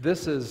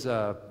 This is,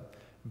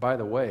 by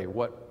the way,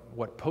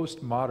 what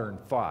postmodern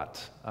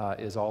thought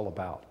is all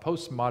about.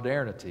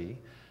 Postmodernity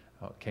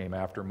came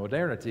after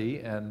modernity,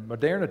 and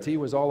modernity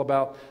was all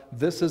about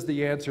this is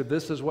the answer,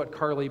 this is what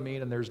Carly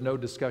mean, and there's no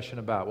discussion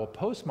about. Well,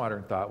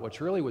 postmodern thought,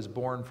 which really was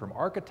born from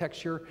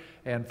architecture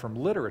and from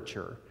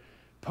literature,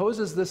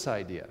 poses this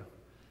idea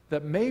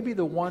that maybe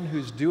the one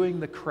who's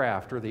doing the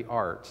craft or the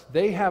art,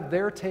 they have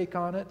their take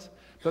on it,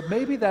 but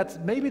maybe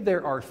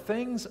there are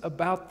things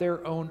about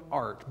their own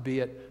art, be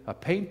it a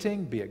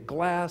painting, be it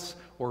glass,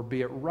 or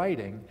be it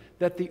writing,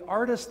 that the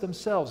artists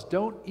themselves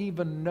don't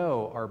even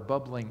know are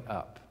bubbling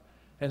up.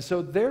 And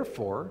so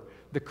therefore,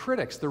 the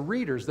critics, the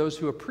readers, those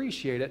who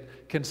appreciate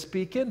it, can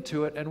speak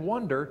into it and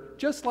wonder,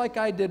 just like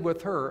I did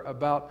with her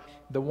about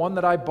the one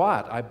that I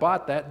bought. I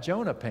bought that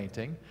Jonah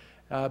painting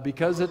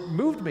because it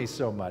moved me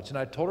so much, and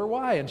I told her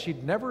why, and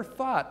she'd never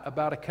thought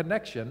about a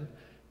connection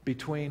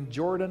between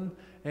Jordan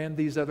and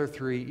these other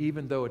three,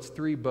 even though it's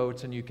three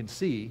boats and you can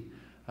see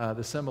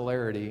the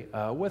similarity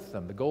with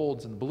them, the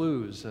golds and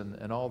blues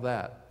and all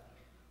that.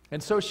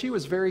 And so she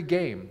was very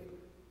game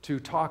to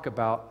talk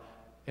about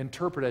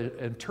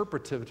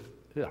interpretative,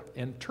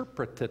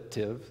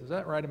 is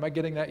that right? Am I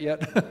getting that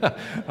yet?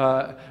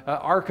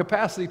 Our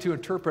capacity to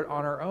interpret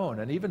on our own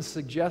and even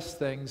suggest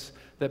things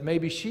that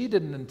maybe she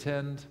didn't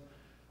intend,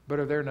 but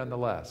are there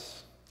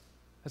nonetheless.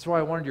 That's why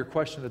I wanted your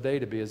question today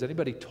to be, has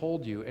anybody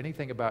told you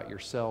anything about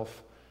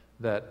yourself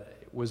that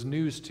was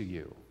news to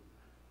you?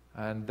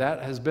 And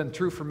that has been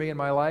true for me in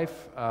my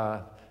life.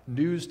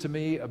 News to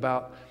me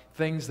about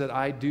things that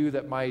I do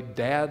that my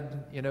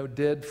dad,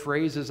 did,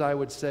 phrases I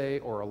would say,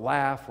 or a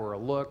laugh, or a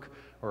look,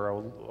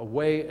 or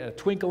a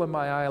twinkle in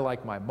my eye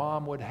like my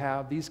mom would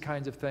have, these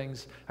kinds of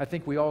things. I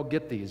think we all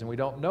get these, and we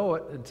don't know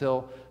it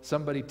until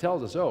somebody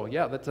tells us, oh,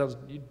 yeah, that sounds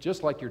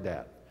just like your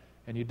dad,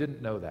 and you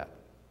didn't know that.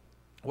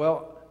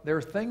 Well, there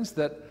are things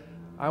that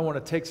I want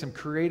to take some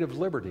creative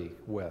liberty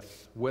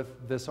with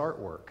this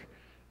artwork,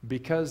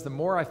 because the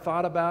more I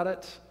thought about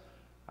it,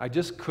 I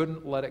just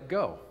couldn't let it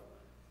go.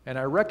 And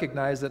I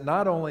recognize that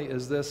not only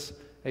is this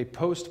a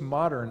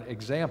postmodern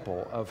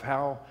example of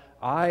how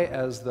I,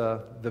 as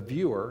the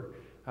viewer,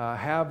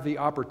 have the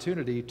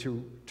opportunity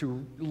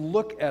to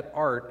look at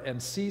art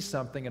and see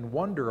something and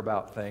wonder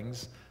about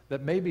things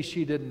that maybe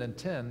she didn't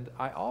intend,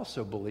 I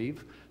also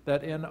believe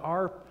that in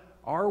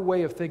our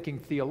way of thinking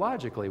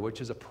theologically, which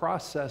is a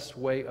process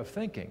way of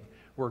thinking,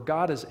 where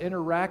God is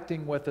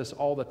interacting with us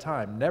all the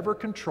time, never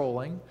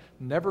controlling,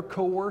 never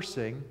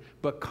coercing,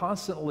 but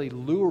constantly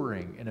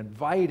luring and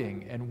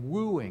inviting and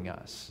wooing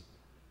us,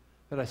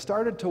 that I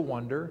started to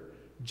wonder,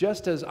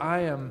 just as I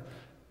am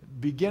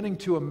beginning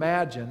to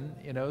imagine,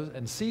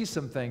 and see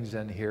some things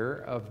in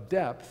here of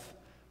depth,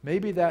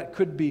 maybe that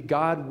could be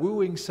God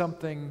wooing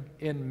something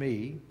in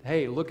me.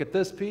 Hey, look at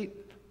this, Pete.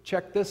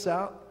 Check this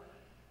out.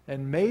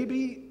 And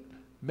maybe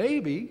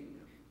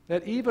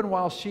that even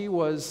while she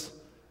was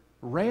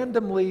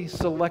randomly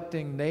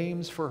selecting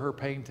names for her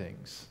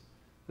paintings,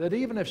 that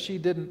even if she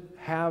didn't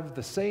have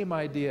the same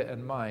idea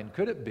in mind,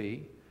 could it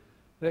be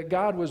that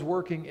God was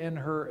working in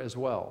her as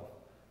well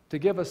to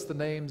give us the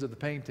names of the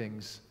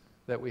paintings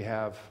that we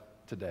have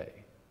today?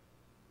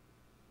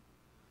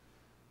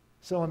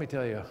 So let me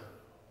tell you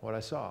what I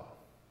saw,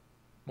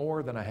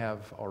 more than I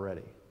have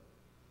already.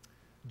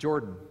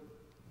 Jordan.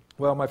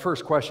 Well, my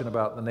first question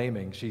about the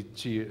naming,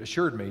 she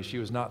assured me she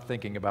was not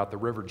thinking about the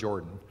River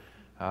Jordan,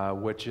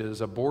 which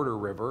is a border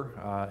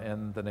river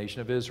in the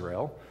nation of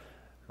Israel,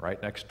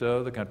 right next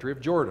to the country of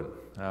Jordan.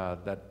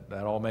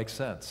 That all makes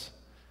sense.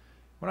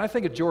 When I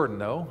think of Jordan,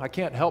 though, I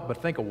can't help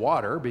but think of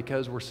water,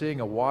 because we're seeing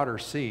a water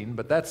scene,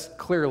 but that's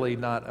clearly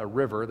not a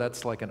river.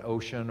 That's like an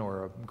ocean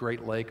or a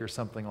Great Lake or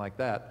something like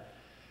that.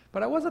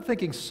 But I wasn't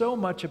thinking so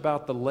much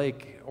about the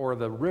lake or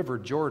the River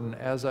Jordan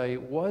as I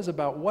was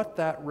about what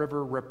that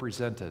river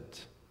represented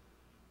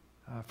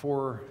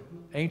for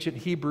ancient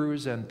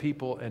Hebrews and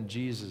people in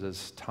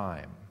Jesus'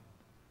 time.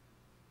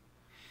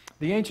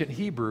 The ancient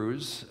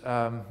Hebrews,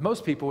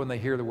 most people, when they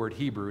hear the word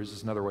Hebrews,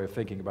 is another way of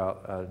thinking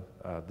about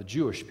the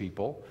Jewish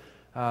people,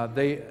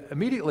 they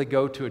immediately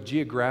go to a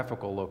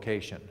geographical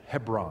location,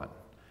 Hebron.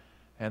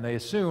 And they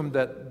assume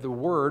that the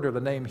word or the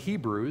name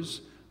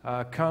Hebrews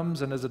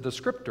comes and is a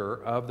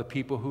descriptor of the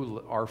people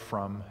who are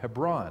from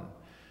Hebron.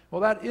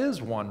 Well, that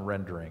is one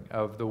rendering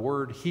of the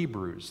word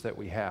Hebrews that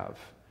we have.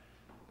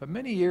 But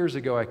many years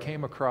ago, I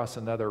came across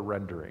another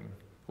rendering,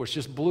 which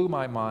just blew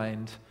my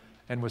mind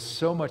and was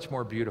so much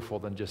more beautiful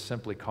than just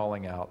simply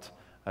calling out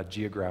a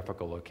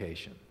geographical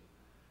location.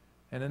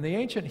 And in the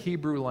ancient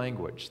Hebrew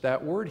language,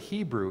 that word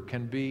Hebrew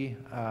can be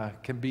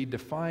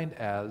defined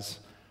as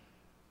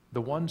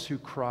the ones who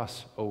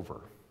cross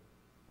over.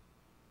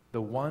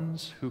 The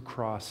ones who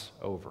cross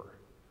over.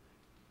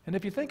 And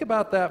if you think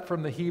about that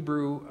from the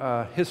Hebrew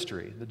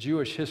history, the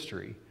Jewish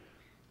history,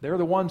 they're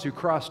the ones who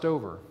crossed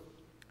over.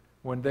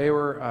 When they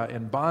were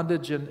in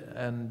bondage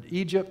in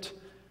Egypt,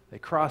 they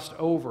crossed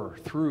over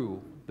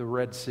through the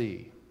Red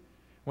Sea.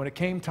 When it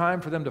came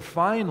time for them to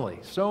finally,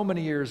 so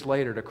many years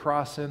later, to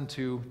cross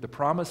into the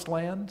Promised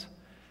Land,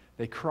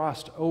 they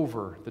crossed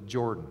over the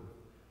Jordan.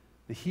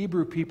 The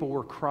Hebrew people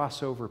were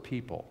crossover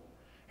people.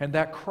 And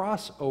that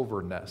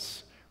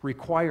crossoverness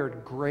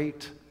required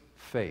great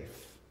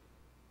faith.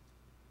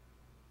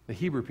 The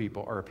Hebrew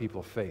people are a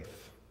people of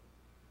faith.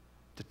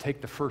 To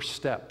take the first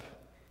step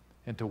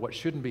into what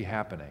shouldn't be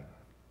happening,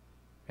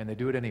 and they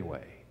do it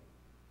anyway,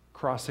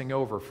 crossing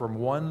over from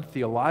one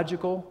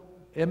theological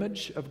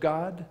image of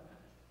God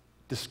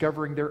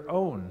discovering their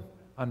own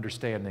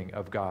understanding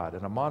of God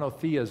and a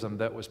monotheism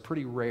that was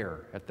pretty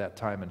rare at that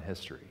time in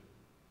history.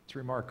 It's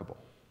remarkable.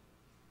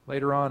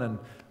 Later on in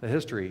the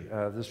history,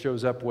 this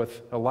shows up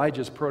with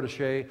Elijah's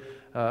protege,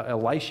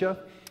 Elisha.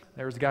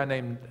 There was a guy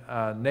named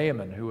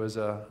Naaman who was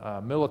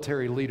a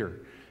military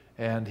leader,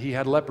 and he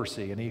had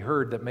leprosy, and he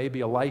heard that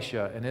maybe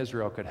Elisha in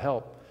Israel could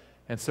help.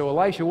 And so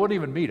Elisha wouldn't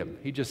even meet him.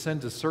 He just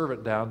sends his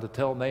servant down to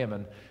tell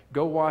Naaman,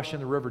 go wash in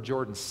the river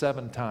Jordan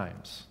 7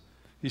 times.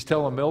 He's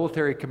telling a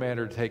military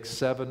commander to take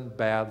 7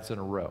 baths in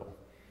a row.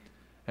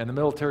 And the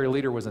military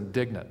leader was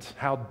indignant.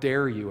 How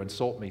dare you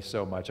insult me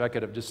so much? I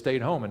could have just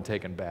stayed home and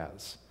taken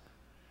baths.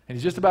 And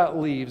he just about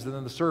leaves, and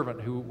then the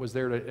servant who was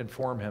there to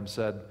inform him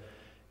said,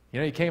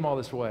 you came all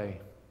this way.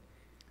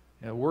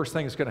 The worst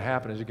thing that's going to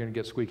happen is you're going to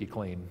get squeaky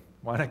clean.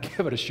 Why not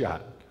give it a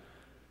shot?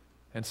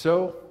 And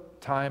so,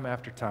 time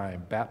after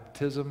time,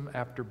 baptism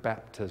after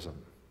baptism.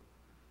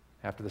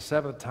 After the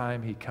 7th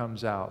time, he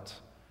comes out,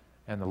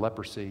 and the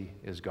leprosy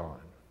is gone.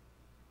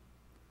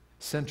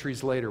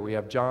 Centuries later, we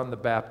have John the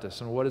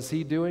Baptist, and what is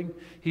he doing?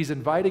 He's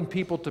inviting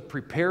people to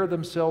prepare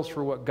themselves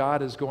for what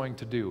God is going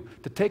to do,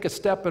 to take a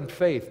step in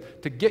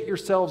faith, to get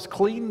yourselves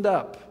cleaned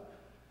up.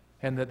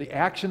 And that the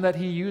action that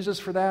he uses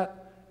for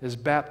that is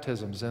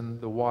baptisms in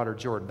the water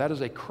Jordan. That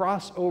is a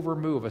crossover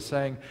move of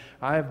saying,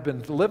 I've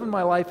been living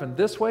my life in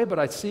this way, but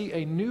I see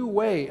a new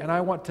way, and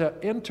I want to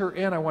enter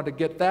in. I want to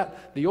get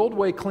the old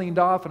way cleaned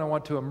off, and I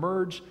want to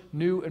emerge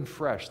new and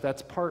fresh.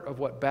 That's part of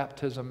what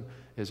baptism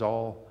is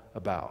all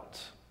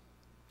about.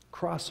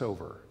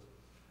 Crossover.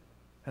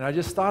 And I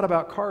just thought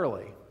about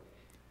Carly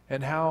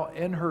and how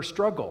in her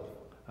struggle,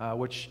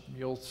 which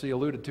you'll see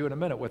alluded to in a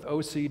minute with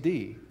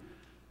OCD,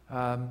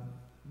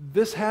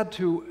 this had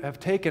to have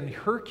taken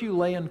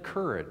Herculean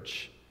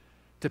courage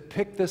to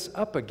pick this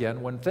up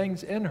again when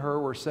things in her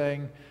were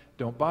saying,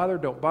 don't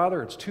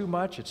bother, it's too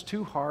much, it's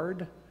too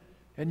hard.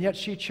 And yet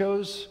she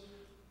chose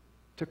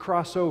to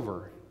cross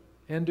over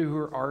into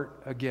her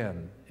art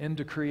again,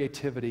 into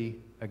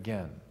creativity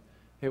again.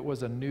 It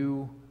was a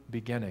new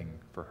beginning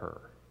for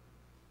her.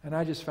 And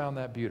I just found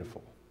that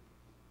beautiful.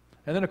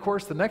 And then, of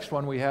course, the next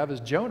one we have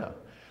is Jonah.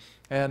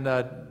 And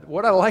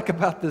what I like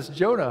about this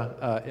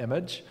Jonah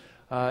image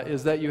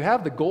is that you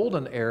have the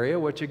golden area,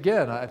 which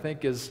again I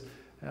think is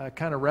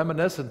kind of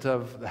reminiscent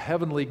of the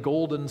heavenly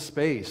golden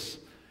space.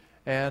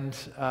 And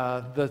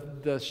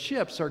the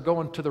ships are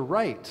going to the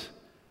right,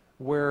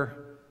 where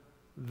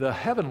the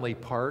heavenly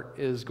part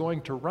is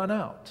going to run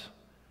out.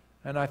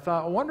 And I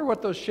thought, I wonder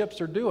what those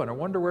ships are doing. I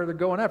wonder where they're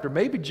going after.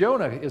 Maybe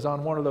Jonah is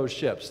on one of those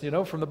ships,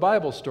 from the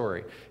Bible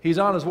story. He's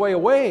on his way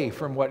away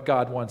from what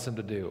God wants him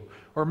to do.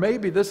 Or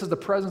maybe this is the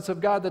presence of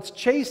God that's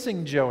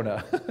chasing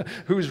Jonah,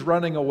 who's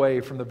running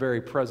away from the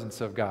very presence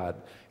of God.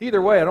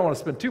 Either way, I don't want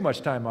to spend too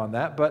much time on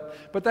that, but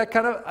that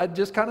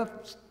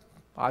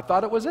I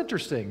thought it was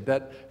interesting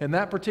that in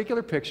that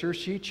particular picture,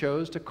 she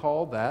chose to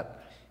call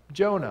that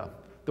Jonah.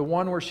 The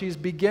one where she's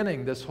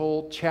beginning this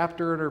whole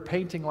chapter in her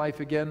painting life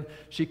again,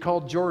 she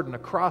called Jordan a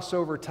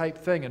crossover type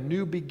thing, a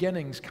new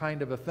beginnings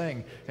kind of a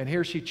thing. And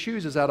here she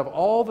chooses out of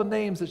all the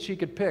names that she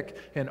could pick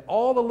in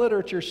all the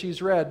literature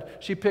she's read,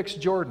 she picks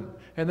Jordan.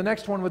 And the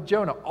next one with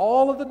Jonah,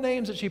 all of the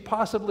names that she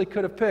possibly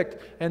could have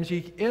picked, and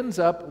she ends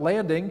up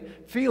landing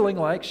feeling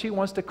like she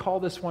wants to call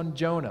this one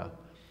Jonah.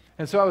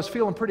 And so I was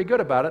feeling pretty good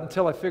about it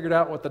until I figured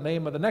out what the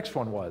name of the next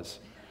one was.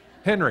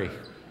 Henry.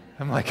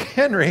 I'm like,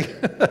 Henry?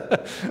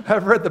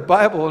 I've read the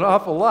Bible an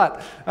awful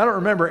lot. I don't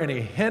remember any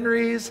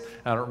Henrys.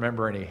 I don't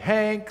remember any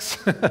Hanks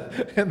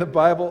in the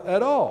Bible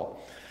at all.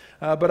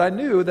 But I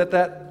knew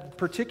that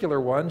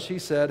particular one, she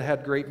said,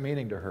 had great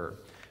meaning to her.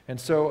 And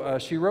so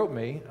she wrote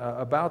me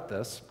about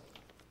this,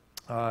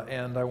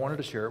 and I wanted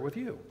to share it with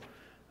you,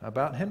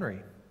 about Henry.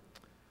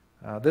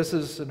 This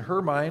is, in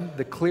her mind,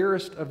 the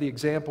clearest of the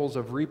examples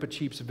of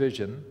Rinpoche's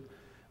vision,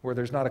 where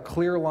there's not a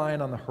clear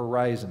line on the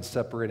horizon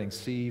separating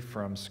sea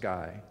from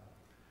sky.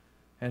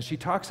 And she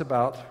talks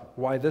about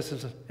why this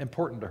is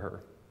important to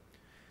her.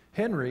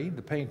 Henry,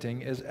 the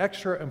painting, is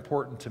extra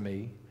important to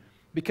me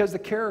because the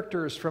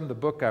character is from the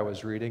book I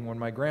was reading when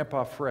my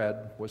grandpa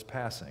Fred was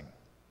passing.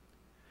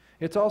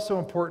 It's also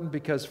important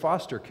because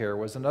foster care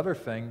was another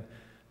thing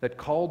that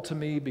called to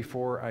me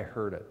before I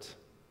heard it.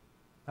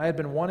 I had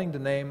been wanting to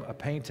name a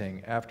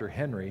painting after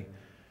Henry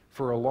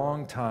for a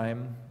long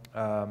time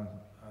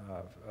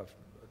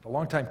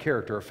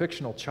character, a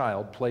fictional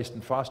child placed in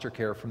foster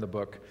care from the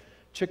book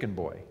Chicken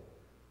Boy.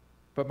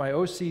 But my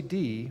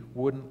OCD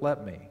wouldn't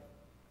let me.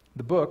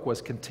 The book was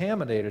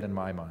contaminated in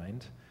my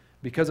mind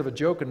because of a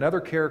joke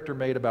another character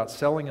made about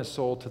selling his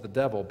soul to the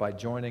devil by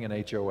joining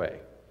an HOA.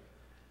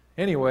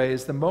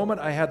 Anyways, the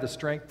moment I had the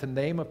strength to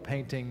name a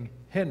painting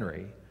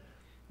Henry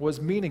was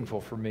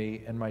meaningful for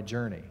me in my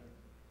journey.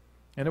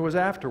 And it was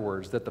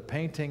afterwards that the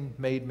painting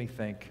made me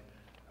think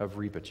of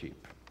Rinpoche.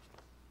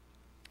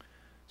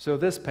 So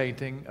this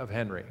painting of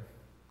Henry,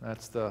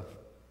 that's the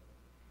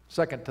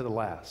second to the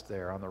last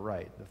there on the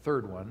right, the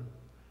third one.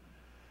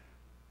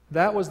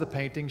 That was the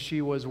painting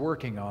she was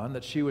working on,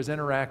 that she was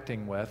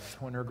interacting with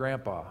when her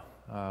grandpa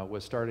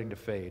was starting to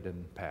fade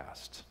and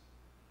passed.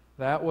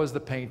 That was the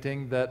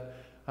painting that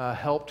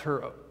helped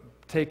her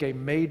take a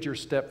major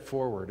step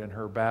forward in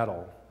her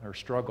battle, her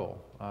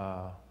struggle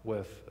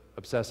with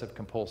obsessive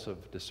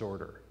compulsive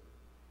disorder.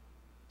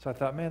 So I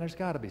thought, man, there's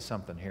got to be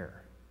something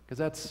here. Because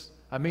that's,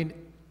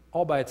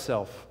 all by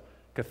itself,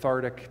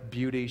 cathartic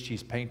beauty.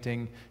 She's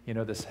painting,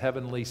 this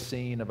heavenly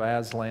scene of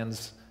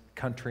Aslan's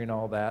country and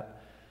all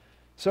that.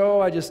 So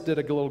I just did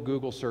a little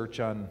Google search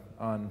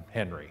on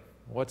Henry.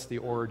 What's the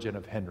origin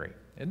of Henry?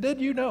 And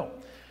did you know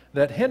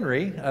that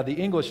Henry, the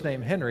English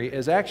name Henry,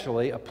 is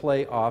actually a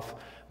play off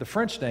the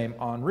French name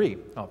Henri?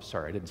 Oh,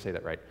 sorry, I didn't say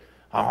that right.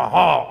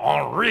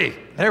 Henri.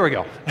 There we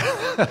go.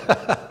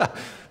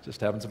 Just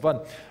having some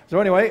fun. So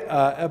anyway,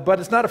 but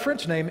it's not a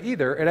French name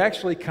either. It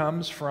actually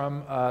comes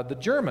from the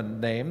German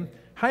name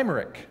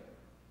Heinrich,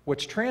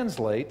 which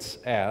translates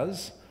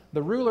as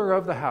the ruler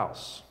of the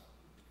house.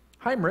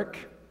 Heinrich,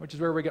 which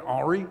is where we get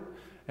Henri,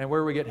 and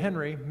where we get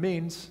Henry,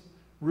 means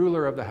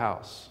ruler of the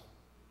house.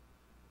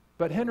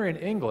 But Henry in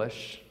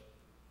English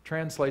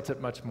translates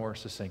it much more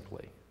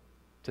succinctly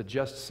to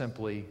just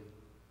simply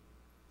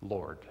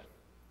Lord.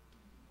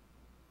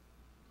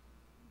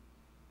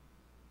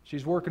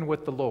 She's working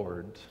with the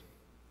Lord,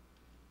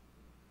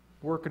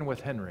 working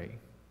with Henry,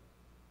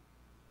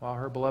 while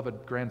her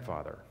beloved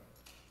grandfather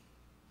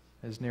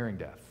is nearing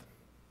death.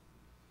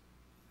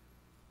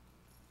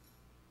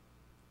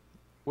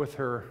 With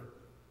her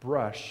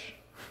brush,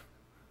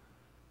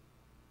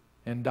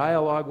 in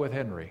dialogue with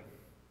Henry,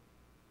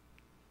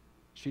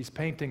 she's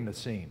painting the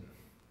scene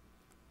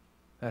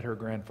that her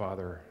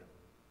grandfather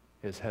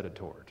is headed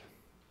toward.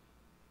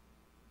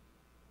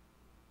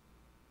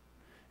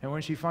 And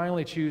when she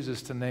finally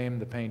chooses to name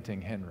the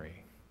painting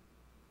Henry,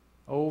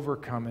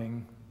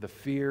 overcoming the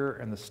fear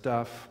and the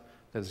stuff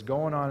that's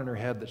going on in her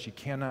head that she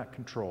cannot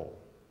control,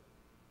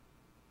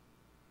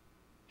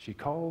 she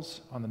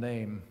calls on the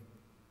name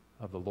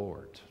of the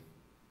Lord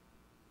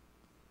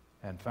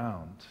and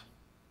found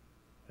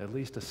at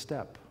least a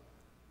step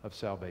of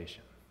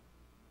salvation.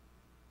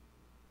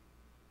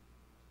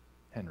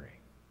 Henry.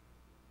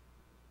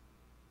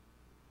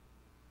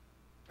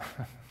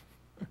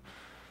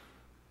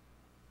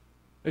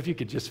 If you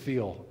could just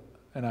feel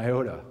an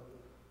iota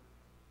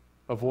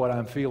of what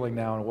I'm feeling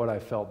now and what I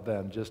felt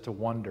then, just to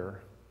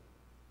wonder.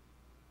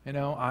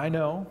 I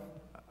know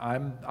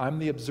I'm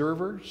the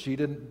observer. She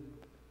didn't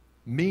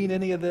mean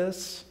any of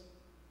this.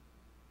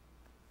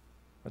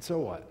 But so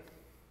what?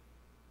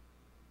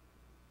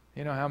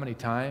 You know how many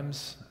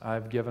times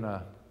I've given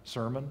a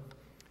sermon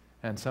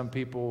and some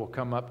people will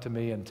come up to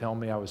me and tell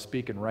me I was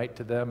speaking right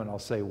to them, and I'll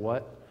say,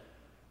 what?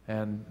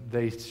 And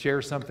they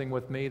share something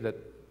with me that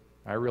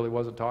I really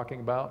wasn't talking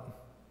about.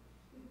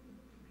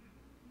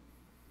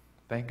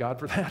 Thank God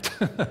for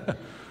that.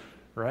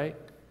 Right?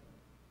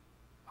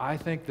 I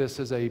think this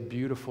is a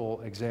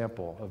beautiful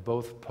example of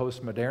both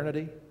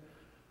postmodernity,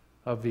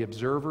 of the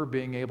observer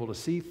being able to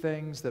see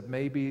things that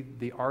maybe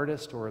the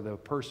artist or the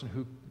person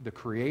who, the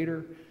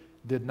creator,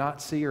 did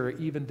not see or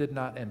even did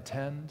not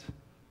intend.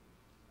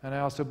 And I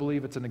also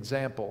believe it's an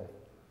example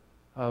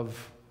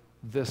of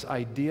this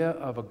idea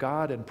of a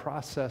God in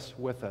process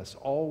with us,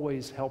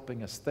 always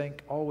helping us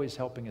think, always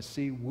helping us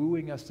see,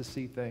 wooing us to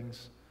see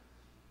things.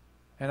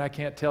 And I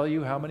can't tell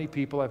you how many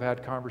people I've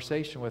had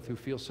conversation with who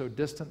feel so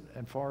distant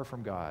and far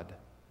from God,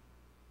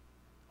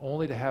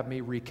 only to have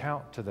me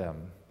recount to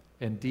them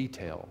in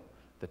detail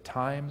the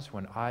times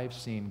when I've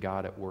seen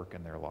God at work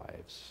in their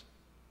lives.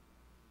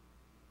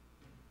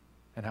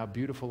 And how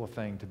beautiful a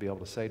thing to be able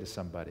to say to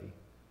somebody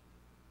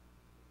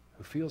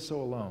who feels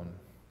so alone,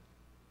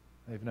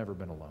 they've never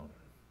been alone.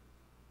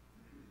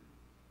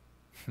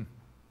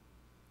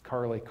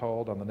 Carly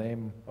called on the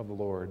name of the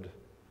Lord,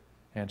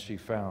 and she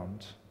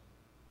found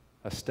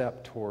a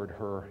step toward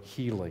her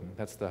healing.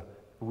 That's the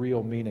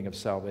real meaning of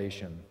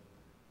salvation.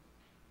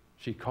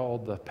 She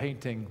called the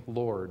painting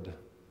Lord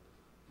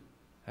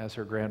as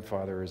her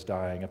grandfather is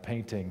dying, a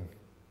painting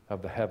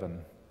of the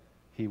heaven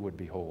he would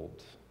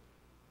behold.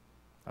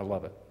 I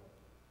love it.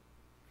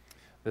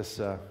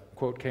 This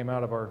quote came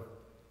out of our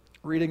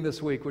reading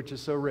this week, which is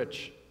so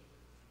rich.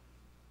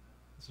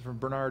 This is from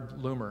Bernard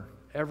Loomer.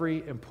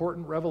 Every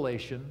important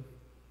revelation,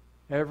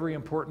 every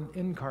important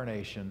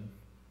incarnation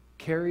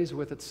carries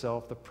with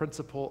itself the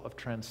principle of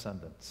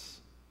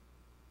transcendence.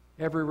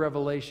 Every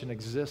revelation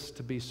exists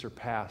to be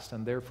surpassed,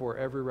 and therefore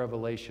every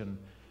revelation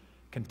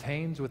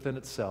contains within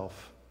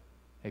itself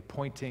a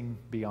pointing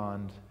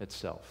beyond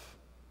itself.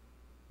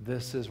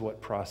 This is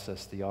what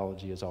process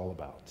theology is all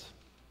about.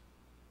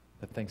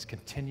 That things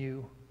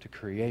continue to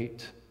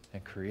create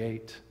and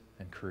create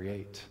and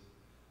create,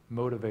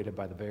 motivated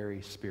by the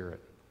very Spirit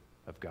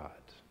of God.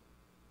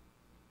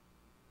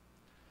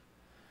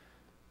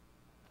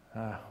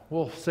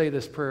 We'll say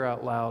this prayer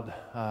out loud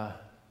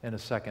in a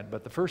second,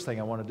 but the first thing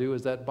I want to do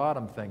is that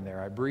bottom thing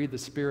there. I breathe the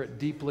Spirit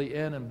deeply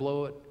in and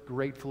blow it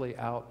gratefully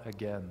out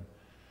again.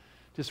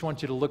 Just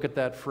want you to look at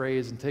that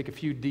phrase and take a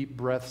few deep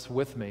breaths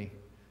with me.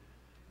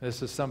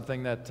 This is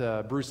something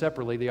that Bruce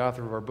Epperly, the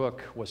author of our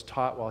book, was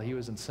taught while he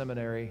was in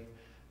seminary,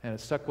 and it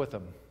stuck with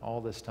him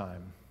all this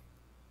time.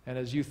 And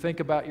as you think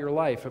about your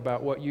life,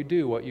 about what you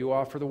do, what you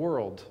offer the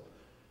world,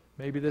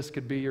 maybe this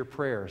could be your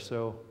prayer.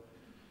 So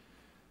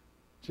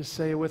just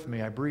say it with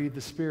me. I breathe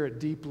the Spirit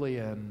deeply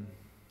in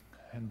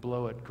and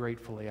blow it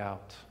gratefully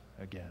out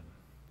again.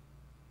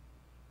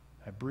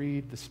 I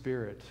breathe the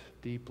Spirit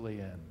deeply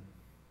in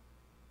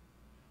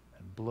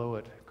and blow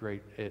it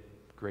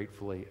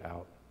gratefully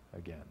out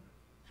again.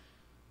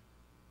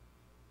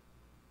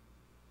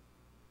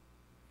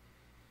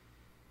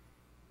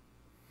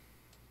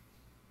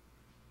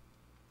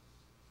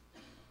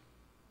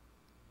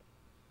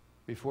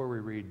 Before we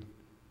read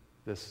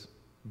this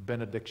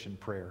benediction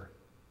prayer,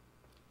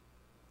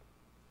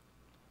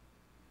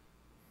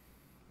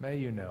 may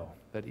you know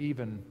that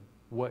even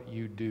what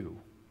you do,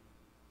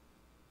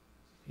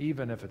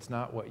 even if it's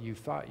not what you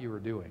thought you were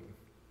doing,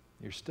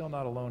 you're still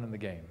not alone in the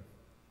game.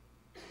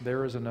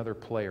 There is another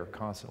player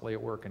constantly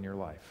at work in your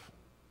life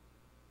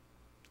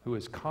who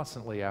is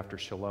constantly after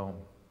shalom,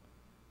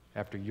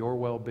 after your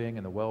well-being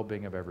and the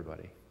well-being of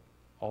everybody,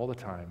 all the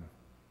time,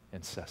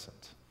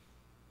 incessant.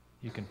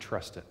 You can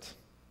trust it.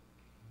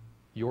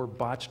 Your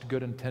botched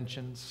good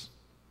intentions,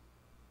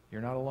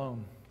 you're not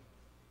alone.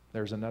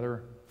 There's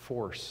another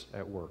force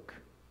at work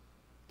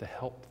to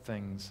help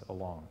things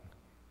along.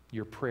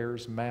 Your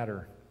prayers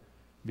matter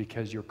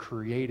because you're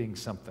creating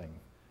something,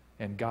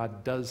 and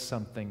God does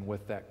something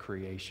with that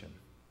creation.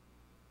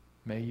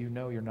 May you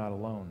know you're not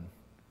alone.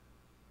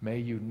 May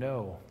you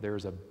know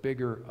there's a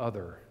bigger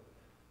other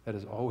that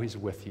is always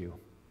with you,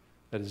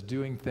 that is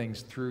doing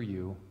things through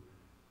you,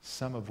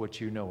 some of which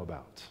you know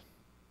about,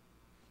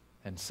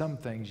 and some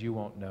things you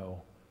won't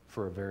know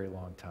for a very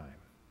long time.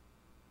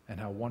 And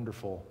how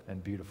wonderful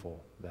and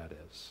beautiful that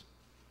is.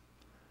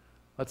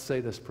 Let's say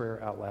this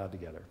prayer out loud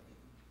together.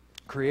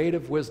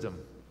 Creative wisdom,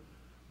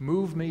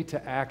 move me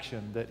to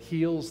action that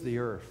heals the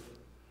earth.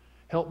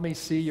 Help me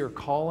see your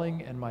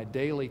calling and my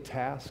daily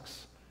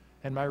tasks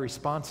and my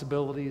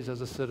responsibilities as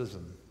a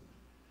citizen.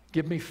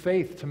 Give me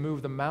faith to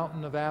move the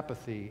mountain of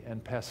apathy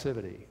and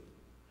passivity.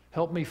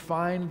 Help me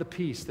find the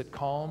peace that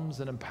calms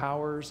and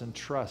empowers and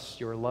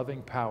trusts your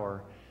loving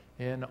power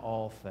in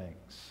all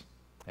things.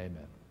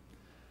 Amen.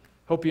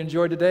 Hope you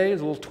enjoyed today.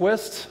 It's a little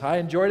twist. I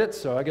enjoyed it,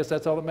 so I guess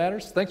that's all that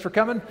matters. Thanks for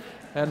coming,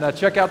 and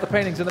check out the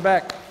paintings in the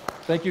back.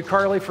 Thank you,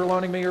 Carly, for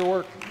loaning me your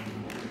work.